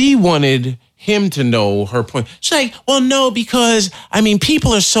 She wanted him to know her point. She's like, well, no, because I mean,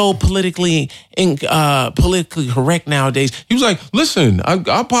 people are so politically correct nowadays. He was like, listen, I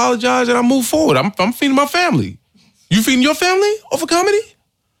apologize and I move forward. I'm feeding my family. You feeding your family over comedy?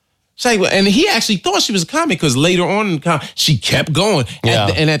 And he actually thought she was a comic because later on she kept going. Yeah.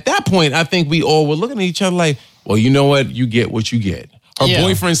 And at that point, I think we all were looking at each other like, well, you know what? You get what you get. Her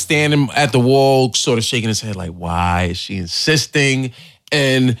boyfriend standing at the wall, sort of shaking his head like, why is she insisting?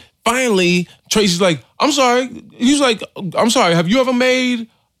 And finally, Tracy's like, I'm sorry. He's like, I'm sorry. Have you ever made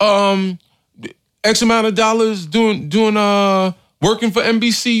X amount of dollars doing working for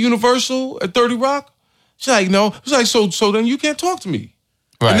NBC Universal at 30 Rock? She's like, no. He's like, so then you can't talk to me.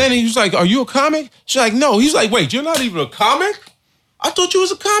 Right. And then he was like, are you a comic? She's like, no. He's like, wait, you're not even a comic? I thought you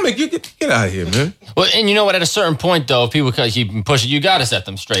was a comic. You get out of here, man. Well, and you know what? At a certain point, though, if people keep pushing, you got to set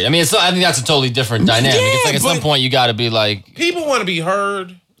them straight. I mean, I think that's a totally different dynamic. Yeah, it's like at some point, you got to be like... People want to be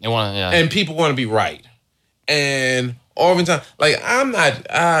heard. They want to, yeah. And people want to be right. And all the time, like,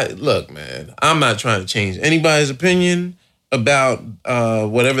 look, man, I'm not trying to change anybody's opinion about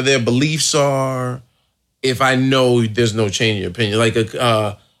whatever their beliefs are. If I know there's no change in your opinion, like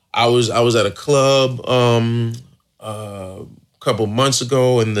I was at a club a couple months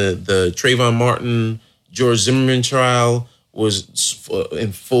ago, and the Trayvon Martin George Zimmerman trial was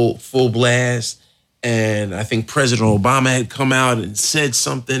in full blast, and I think President Obama had come out and said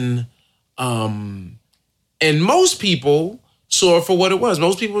something, and most people saw it for what it was.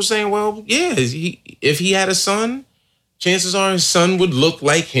 Most people were saying, well, yeah, if he had a son, chances are his son would look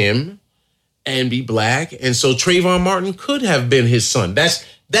like him and be black. And so Trayvon Martin could have been his son.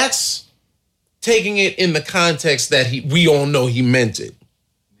 That's taking it in the context that we all know he meant it.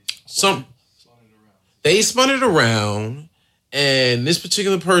 They spun it around, and this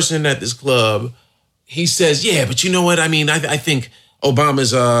particular person at this club, he says, yeah, but you know what? I mean, I think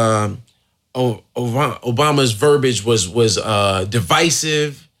Obama's verbiage was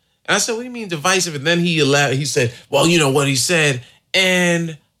divisive. And I said, what do you mean divisive? And then he said, well, you know what he said.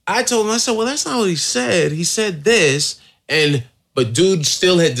 And I told him, I said, well, that's not what he said. He said this, but dude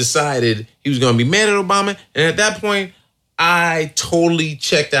still had decided he was going to be mad at Obama. And at that point, I totally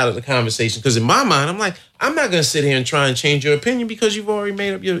checked out of the conversation because in my mind, I'm like, I'm not going to sit here and try and change your opinion because you've already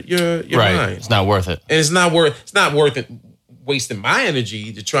made up your right. mind. It's not worth it. And it's not worth it. wasting my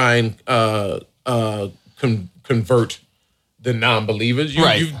energy to try and convert the non-believers.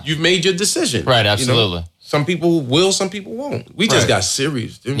 You've made your decision. Right, absolutely. You know? Some people will, some people won't. We just got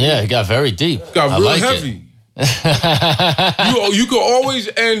serious, didn't we? Yeah, it got very deep. Got real heavy. You could always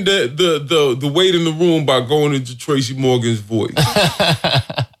end the weight in the room by going into Tracy Morgan's voice.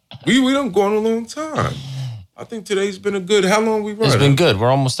 we done gone a long time. I think today's been a good. How long we running? It's been good. We're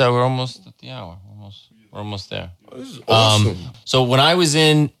almost there. We're almost at the hour. We're almost there. Oh, this is awesome. So when I was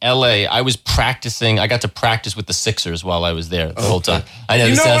in LA, I was practicing. I got to practice with the Sixers while I was there the whole time. I know.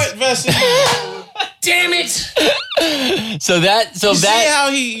 You know what, Vecsey? Damn it!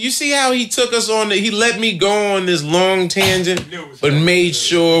 You see how he took us on. He let me go on this long tangent, but made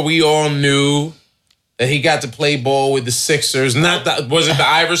sure we all knew that he got to play ball with the Sixers. Was it the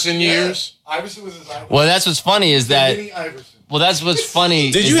Iverson years? Iverson was his Iverson. Well, that's what's funny is that. Well, that's what's funny.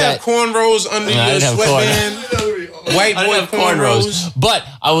 Did you have cornrows under your sweatband? White boy cornrows. But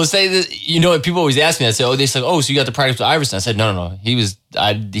I will say that, you know, people always ask me, I say, they say, so you got to practice with Iverson. I said, no.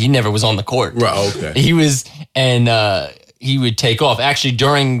 He never was on the court. Right, okay. He was, and he would take off. Actually,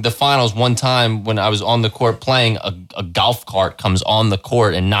 during the finals, one time when I was on the court playing, a golf cart comes on the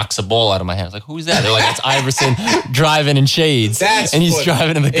court and knocks a ball out of my hand. I was like, who's that? They're like, it's Iverson driving in shades. And he's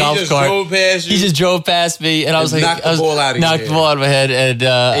driving in the golf cart. He just drove past me, and I was like, knocked the ball out of my head.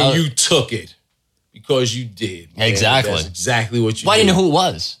 And you took it. Because you did. Man. Exactly. That's exactly what you did. I didn't know who it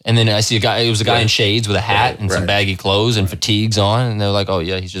was. And then I see a guy, it was a guy in shades with a hat and some baggy clothes and fatigues on. And they're like, oh,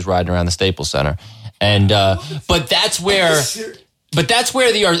 yeah, he's just riding around the Staples Center. And, but that's where so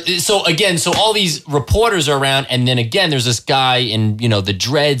all these reporters are around. And then again, there's this guy in, the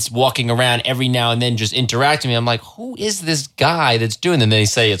dreads walking around every now and then just interacting with me. I'm like, who is this guy that's doing that? And then they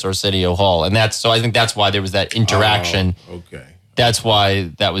say it's Arsenio Hall. And so I think that's why there was that interaction. Oh, okay. That's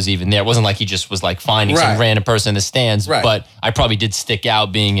why that was even there. It wasn't like he just was like finding some random person in the stands, but I probably did stick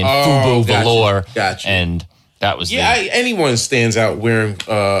out being in FUBU velour. Gotcha. And that was anyone stands out wearing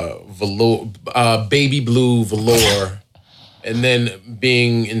velour, baby blue velour, and then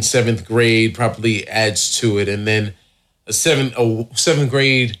being in 7th grade probably adds to it. And then a seventh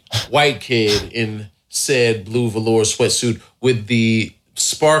grade white kid in said blue velour sweatsuit with the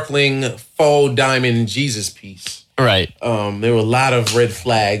sparkling faux diamond Jesus piece. Right. There were a lot of red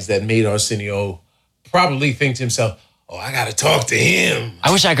flags that made Arsenio probably think to himself, I got to talk to him.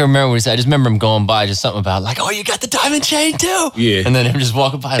 I wish I could remember what he said. I just remember him going by, just something about like, you got the diamond chain too? Yeah. And then him just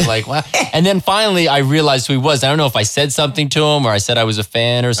walking by like, wow. And then finally I realized who he was. I don't know if I said something to him or I said I was a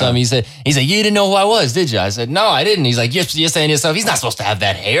fan or something. He said, you didn't know who I was, did you? I said, no, I didn't. He's like, you're saying to yourself, he's not supposed to have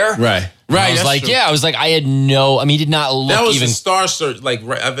that hair. Right. I was like, I was like, I had he did not look that was even. That was Star Search,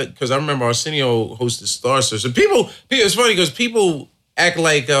 because I remember Arsenio hosted Star Search. And people, it's funny because people act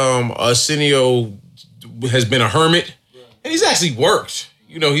like Arsenio has been a hermit. And he's actually worked.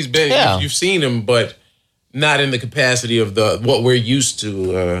 He's been, you've seen him, but not in the capacity of what we're used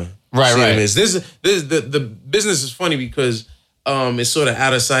to. Right. The business is funny because it's sort of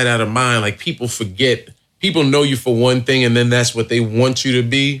out of sight, out of mind. Like people forget. People know you for one thing, and then that's what they want you to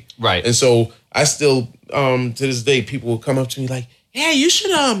be. Right. And so I still, to this day, people will come up to me like, "Yeah, you should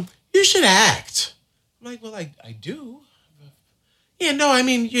act." I'm like, "Well, I do." Yeah, no, I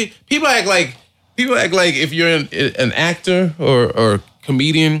mean, people act like if you're an actor or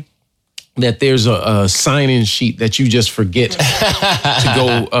comedian, that there's a sign-in sheet that you just forget to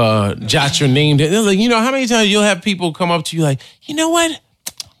go jot your name down. They're like, how many times you'll have people come up to you like, you know what?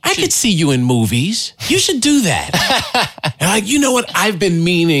 I could see you in movies. You should do that. And like, you know what? I've been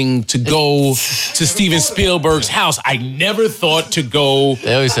meaning to go to Steven Spielberg's house. I never thought to go,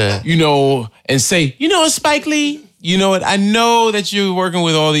 they always say, and say, Spike Lee, you know what? I know that you're working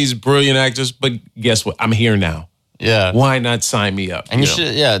with all these brilliant actors, but guess what? I'm here now. Yeah. Why not sign me up? And you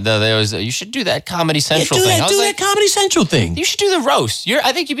should, they always, you should do that Comedy Central thing. Do that Comedy Central thing. You should do the roast.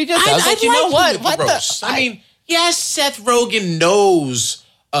 I think you'd be good at that. I was like, you know what? What the roast? I mean, yes, Seth Rogen knows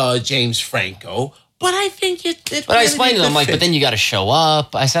James Franco, but I think it But I explained to them, but then you got to show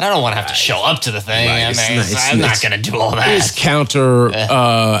up. I said, I don't want to have to show up to the thing. Right, I'm not going to do all that. It's counter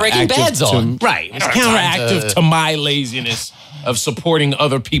Breaking Bad's on. Right. It's counteractive to my laziness of supporting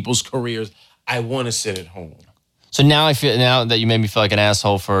other people's careers. I want to sit at home. So now that you made me feel like an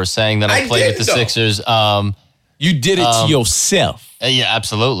asshole for saying that I played with the Sixers. You did it to yourself. Yeah,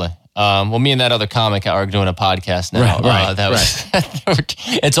 absolutely. Well, me and that other comic are doing a podcast now. Right.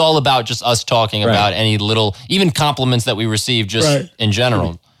 It's all about just us talking about any little, even compliments that we receive just in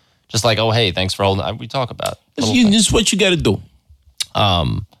general. Just like, oh, hey, thanks for holding. We talk about. This is what you got to do.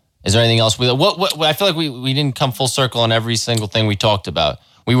 Is there anything else? What I feel like we didn't come full circle on every single thing we talked about.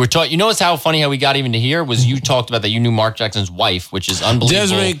 We were taught. You notice how funny how we got even to here was you talked about that you knew Mark Jackson's wife, which is unbelievable.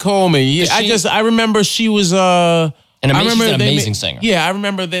 Desiree Coleman. Yeah, I remember she was she's an amazing singer. Yeah, I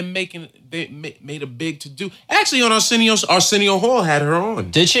remember them made a big to do. Actually, on Arsenio Hall had her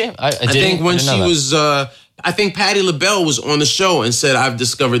on. Did she? I think when she was. I think Patti LaBelle was on the show and said, "I've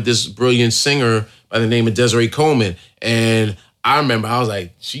discovered this brilliant singer by the name of Desiree Coleman," and I remember I was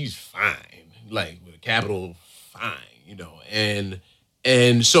like, "She's fine," like with a capital fine, you know,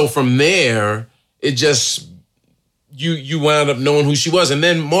 and so from there, it just you wound up knowing who she was, and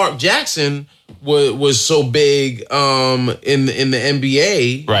then Mark Jackson was so big in the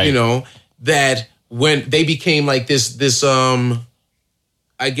NBA, right. You know, that when they became like this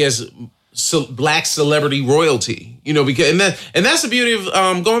I guess black celebrity royalty, you know, because and that's the beauty of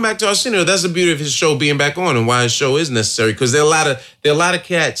going back to Arsenio. That's the beauty of his show being back on, and why his show is necessary, because there are a lot of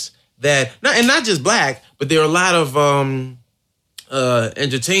cats that not just black, but there are a lot of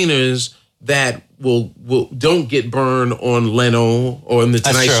entertainers that will don't get burned on Leno or in the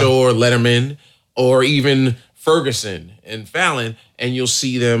Tonight Show or Letterman or even Ferguson and Fallon, and you'll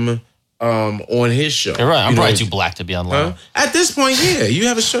see them on his show. You're right. I'm probably too black to be on Leno. At this point, yeah, you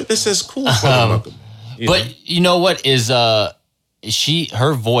have a shirt that says "Cool." But you know what is her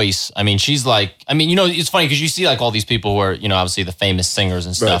voice? I mean, she's like, I mean, you know, it's funny because you see like all these people who are, you know, obviously the famous singers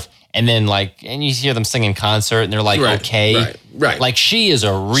and stuff. Right. And then and you hear them sing in concert and they're like, okay. Right. Like she is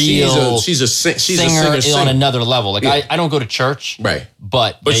a real she's a singer on another level. Like I don't go to church. Right.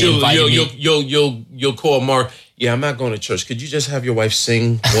 But you'll call Mark. Yeah, I'm not going to church. Could you just have your wife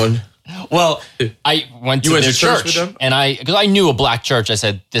sing one? Well, I went to their church with them? And because I knew a black church, I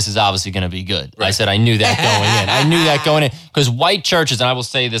said, this is obviously going to be good. Right. I said, I knew that going in. Because white churches, and I will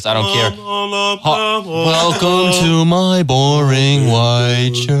say this, I don't care. Welcome to my boring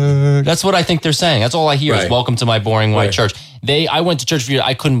white church. That's what I think they're saying. That's all I hear is welcome to my boring white church. I went to church for you.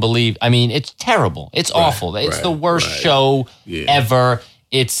 I couldn't believe. I mean, it's terrible. It's awful. It's the worst show ever.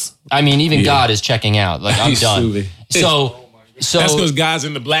 Even God is checking out. Like, I'm done. So that's because God's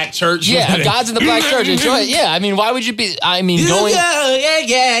in the black church. Yeah, God's in the black church. Enjoy it. Yeah, I mean, why would you be? I mean, going.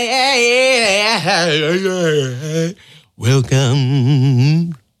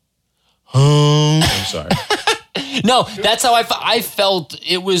 Welcome home. I'm sorry. No, that's how I felt.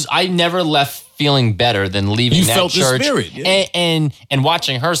 It was. I never left feeling better than leaving that church. You felt the spirit, yeah. And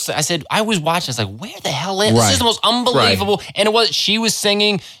watching her. I said, I was watching. I was like, where the hell is this? Is the most unbelievable. Right. And she was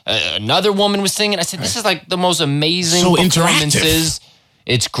singing. Another woman was singing. I said, this is like the most amazing performances. Interactive.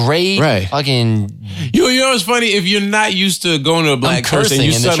 It's great. Right. Fucking. You know what's funny? If you're not used to going to a black church and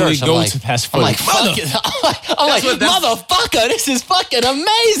you suddenly go to that's funny. I'm like, motherfucker, this is fucking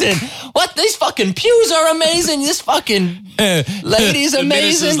amazing. What? These fucking pews are amazing. This fucking lady's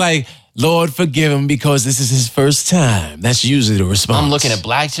amazing. It's like, Lord, forgive him because this is his first time. That's usually the response. I'm looking at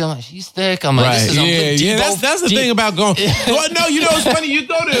black children. She's thick. I'm like, this is That's the thing about going. Well, no, you know it's funny. You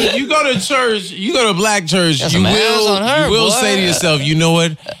go to church. You go to black church. You will say to yourself, you know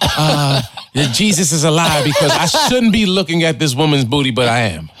what? Jesus is a liar because I shouldn't be looking at this woman's booty, but I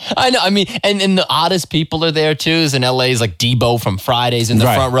am. I know. I mean, and the oddest people are there too. Is in LA is like Debo from Fridays in the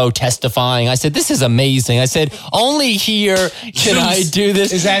front row testifying. I said, this is amazing. I said, only here can I do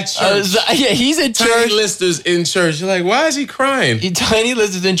this. Is that church? Yeah, he's in church. Tiny Lister's in church. You're like, why is he crying? Tiny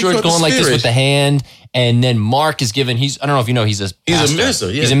Lister's in church going like this with the hand. And then Mark is given, I don't know if you know, he's a minister.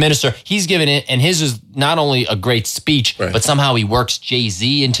 Yeah. He's a minister. He's given it, and his is not only a great speech, but somehow he works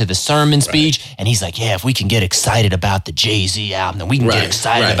Jay-Z into the sermon speech. And he's like, yeah, if we can get excited about the Jay-Z album, then we can get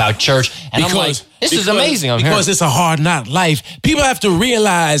excited about church. And I'm like, this is amazing. Because it's a hard knock life. People have to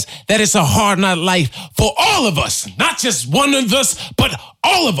realize that it's a hard knock life for all of us. Not just one of us, but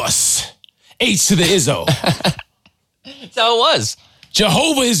all of us. H to the Izzo. That's how it was.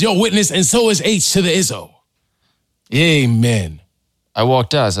 Jehovah is your witness, and so is H to the Izzo. Amen. I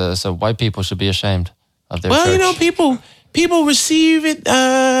walked out. So white people should be ashamed of their church. Well, you know, people receive it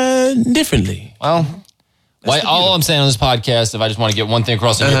differently. Well, all I'm saying on this podcast, if I just want to get one thing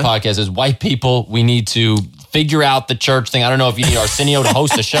across on your podcast, is white people, we need to figure out the church thing. I don't know if you need Arsenio to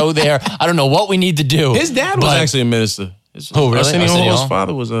host a show there. I don't know what we need to do. His dad was actually a minister. Oh, really? Arsenio Hall's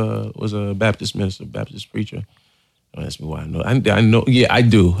father was a Baptist minister, Baptist preacher. Don't ask me why I know. I know. Yeah, I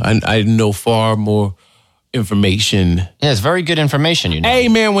do. I know far more information. Yeah, it's very good information. You know. Hey,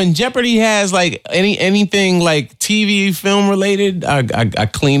 man, when Jeopardy has like anything like TV, film related, I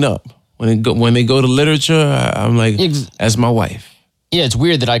clean up. When they go to literature, I'm like, that's my wife. Yeah, it's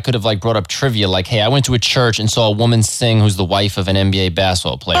weird that I could have like brought up trivia, like, hey, I went to a church and saw a woman sing who's the wife of an NBA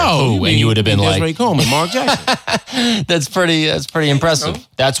basketball player. Oh, and you would have been like, Desiree Coleman, Mark Jackson. That's pretty impressive.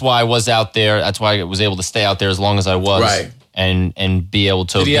 That's why I was out there. That's why I was able to stay out there as long as I was. Right. and be able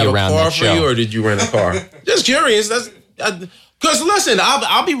to be around that show. Did he have a car for you, or did you rent a car? Just curious. Because listen,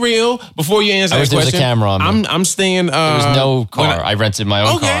 I'll be real before you answer that question. There's a camera on me. I'm staying. There was no car. I rented my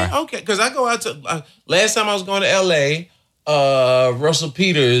own car. Okay. Because I go out to. Last time I was going to L.A., Russell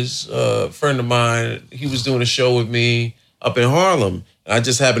Peters, a friend of mine, he was doing a show with me up in Harlem. I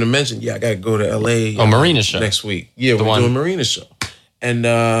just happened to mention, I got to go to L.A. Marina show next week. Yeah, we're doing Marina show. And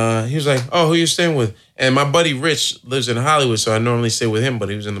he was like, "Oh, who you staying with?" And my buddy Rich lives in Hollywood, so I normally stay with him, but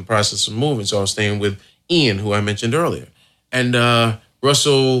he was in the process of moving, so I was staying with Ian, who I mentioned earlier. And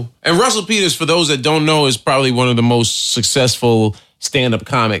Russell Peters, for those that don't know, is probably one of the most successful stand-up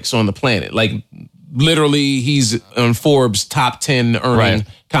comics on the planet. Like, literally, he's on Forbes' top 10 earning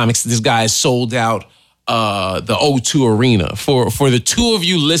comics. This guy has sold out the O2 Arena. For the two of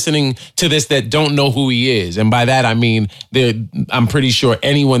you listening to this that don't know who he is, and by that I mean I'm pretty sure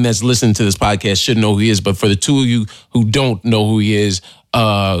anyone that's listening to this podcast should know who he is, but for the two of you who don't know who he is,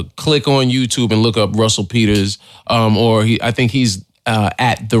 click on YouTube and look up Russell Peters, I think he's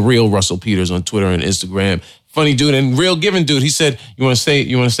at The Real Russell Peters on Twitter and Instagram. Funny dude and real giving dude. He said, you want to stay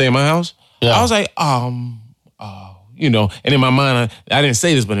at my house? Yeah. I was like, and in my mind, I didn't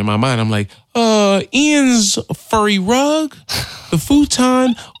say this, but in my mind, I'm like, Ian's furry rug, the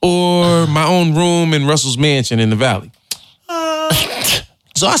futon, or my own room in Russell's mansion in the Valley.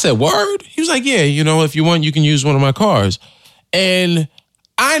 So I said, word? He was like, yeah, if you want, you can use one of my cars. And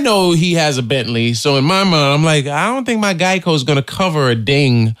I know he has a Bentley, so in my mind, I'm like, I don't think my Geico is going to cover a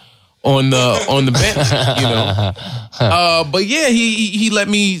ding on the Bentley, But yeah, he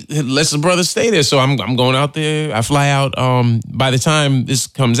lets his brother stay there. So I'm going out there. I fly out. By the time this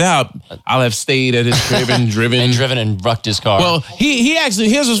comes out, I'll have stayed at his crib and driven and wrecked his car. Well, he actually,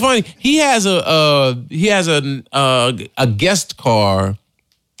 here's what's funny. He has a guest car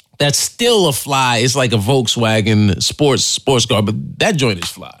that's still a fly. It's like a Volkswagen sports car, but that joint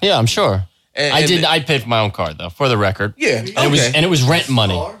is fly. Yeah, I'm sure. I paid for my own car though, for the record. Yeah, and it was rent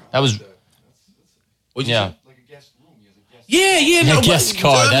money. That was. Like a guest room. Yeah. Guest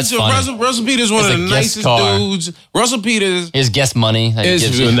car. That's funny. Russell Peters, one of the nicest dudes. Russell Peters. His guest money.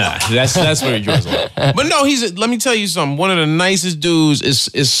 That's where he draws a line. But no, let me tell you something. One of the nicest dudes.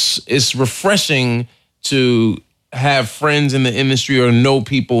 It's refreshing to have friends in the industry or know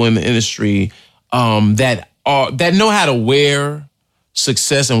people in the industry that know how to wear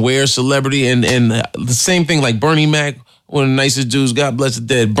success and wear celebrity, and the same thing like Bernie Mac, one of the nicest dudes, God bless the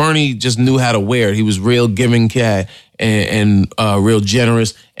dead. Bernie just knew how to wear it. He was real giving cat and real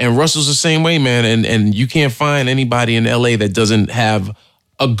generous. And Russell's the same way, man. And you can't find anybody in LA that doesn't have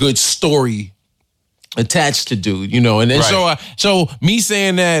a good story attached to dude, And then so me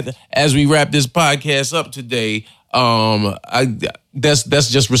saying that as we wrap this podcast up today, that's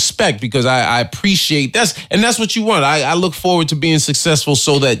just respect, because I appreciate that's what you want. I look forward to being successful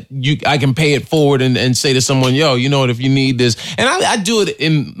so that I can pay it forward and say to someone, yo, you know what, if you need this, and I do it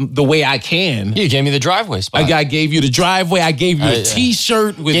in the way I can. You gave me the driveway spot. I gave you the driveway. I gave you a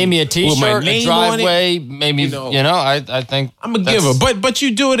T-shirt with gave me a T-shirt, with my name a driveway. On it. Maybe I think I'm a giver, but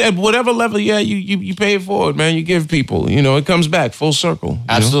you do it at whatever level. Yeah, you pay it forward, man. You give people. It comes back full circle.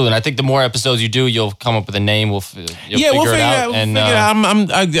 Absolutely, and I think the more episodes you do, you'll come up with a name. We'll figure it out.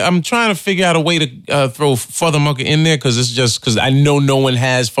 I'm trying to figure out a way to throw FuthaMuckin in there, because I know no one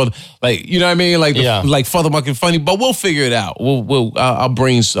has like what I mean, like FuthaMuckin funny, but we'll figure it out. I'll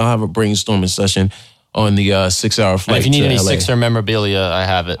have a brainstorming session on the 6-hour flight. And if you need any Sixer memorabilia, I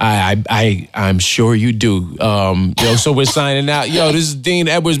have it. I'm sure you do. So we're signing out. Yo, this is Dean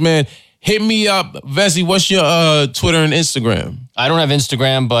Edwards, man. Hit me up, Vecsey. What's your Twitter and Instagram? I don't have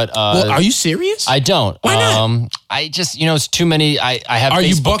Instagram, but well, are you serious? I don't. Why not? I just it's too many. I have. Are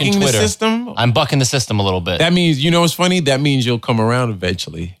Facebook you bucking and Twitter. the system? I'm bucking the system a little bit. That means what's funny? That means you'll come around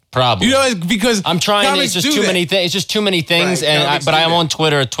eventually. Probably. Because I'm trying. It's just too many things. It's just too many things. Right, but I am on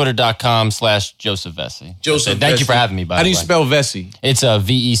Twitter at twitter.com/Joseph Vecsey. Joseph. Thank you for having me. By the way. How do you spell Vecsey? It's a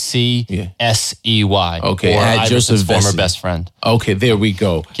VECSEY. Okay. Or at Joseph former Vecsey. Best friend. Okay, there we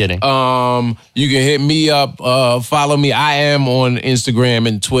go. Kidding. You can hit me up. Follow me. I am on Instagram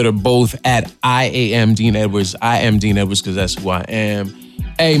and Twitter, both at IAM Dean Edwards. I am Dean Edwards because that's who I am.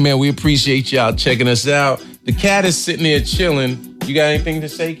 Hey, man, we appreciate y'all checking us out. The cat is sitting there chilling. You got anything to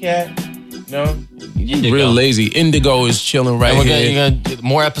say, cat? No? You're real lazy. Indigo is chilling right here. You got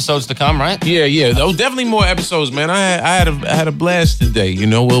more episodes to come, right? Yeah. Oh, definitely more episodes, man. I had a blast today.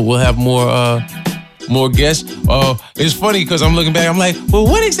 We'll have more guests. It's funny because I'm looking back. I'm like, well,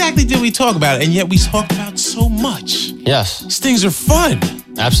 what exactly did we talk about? And yet we talked about so much. Yes. These things are fun.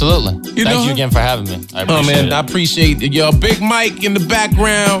 Absolutely. Thank you again for having me. I appreciate it. I appreciate it. Yo, Big Mike in the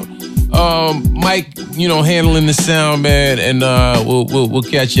background. Mike, handling the sound, man. And we'll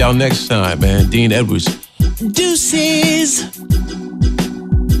catch y'all next time, man. Dean Edwards. Deuces.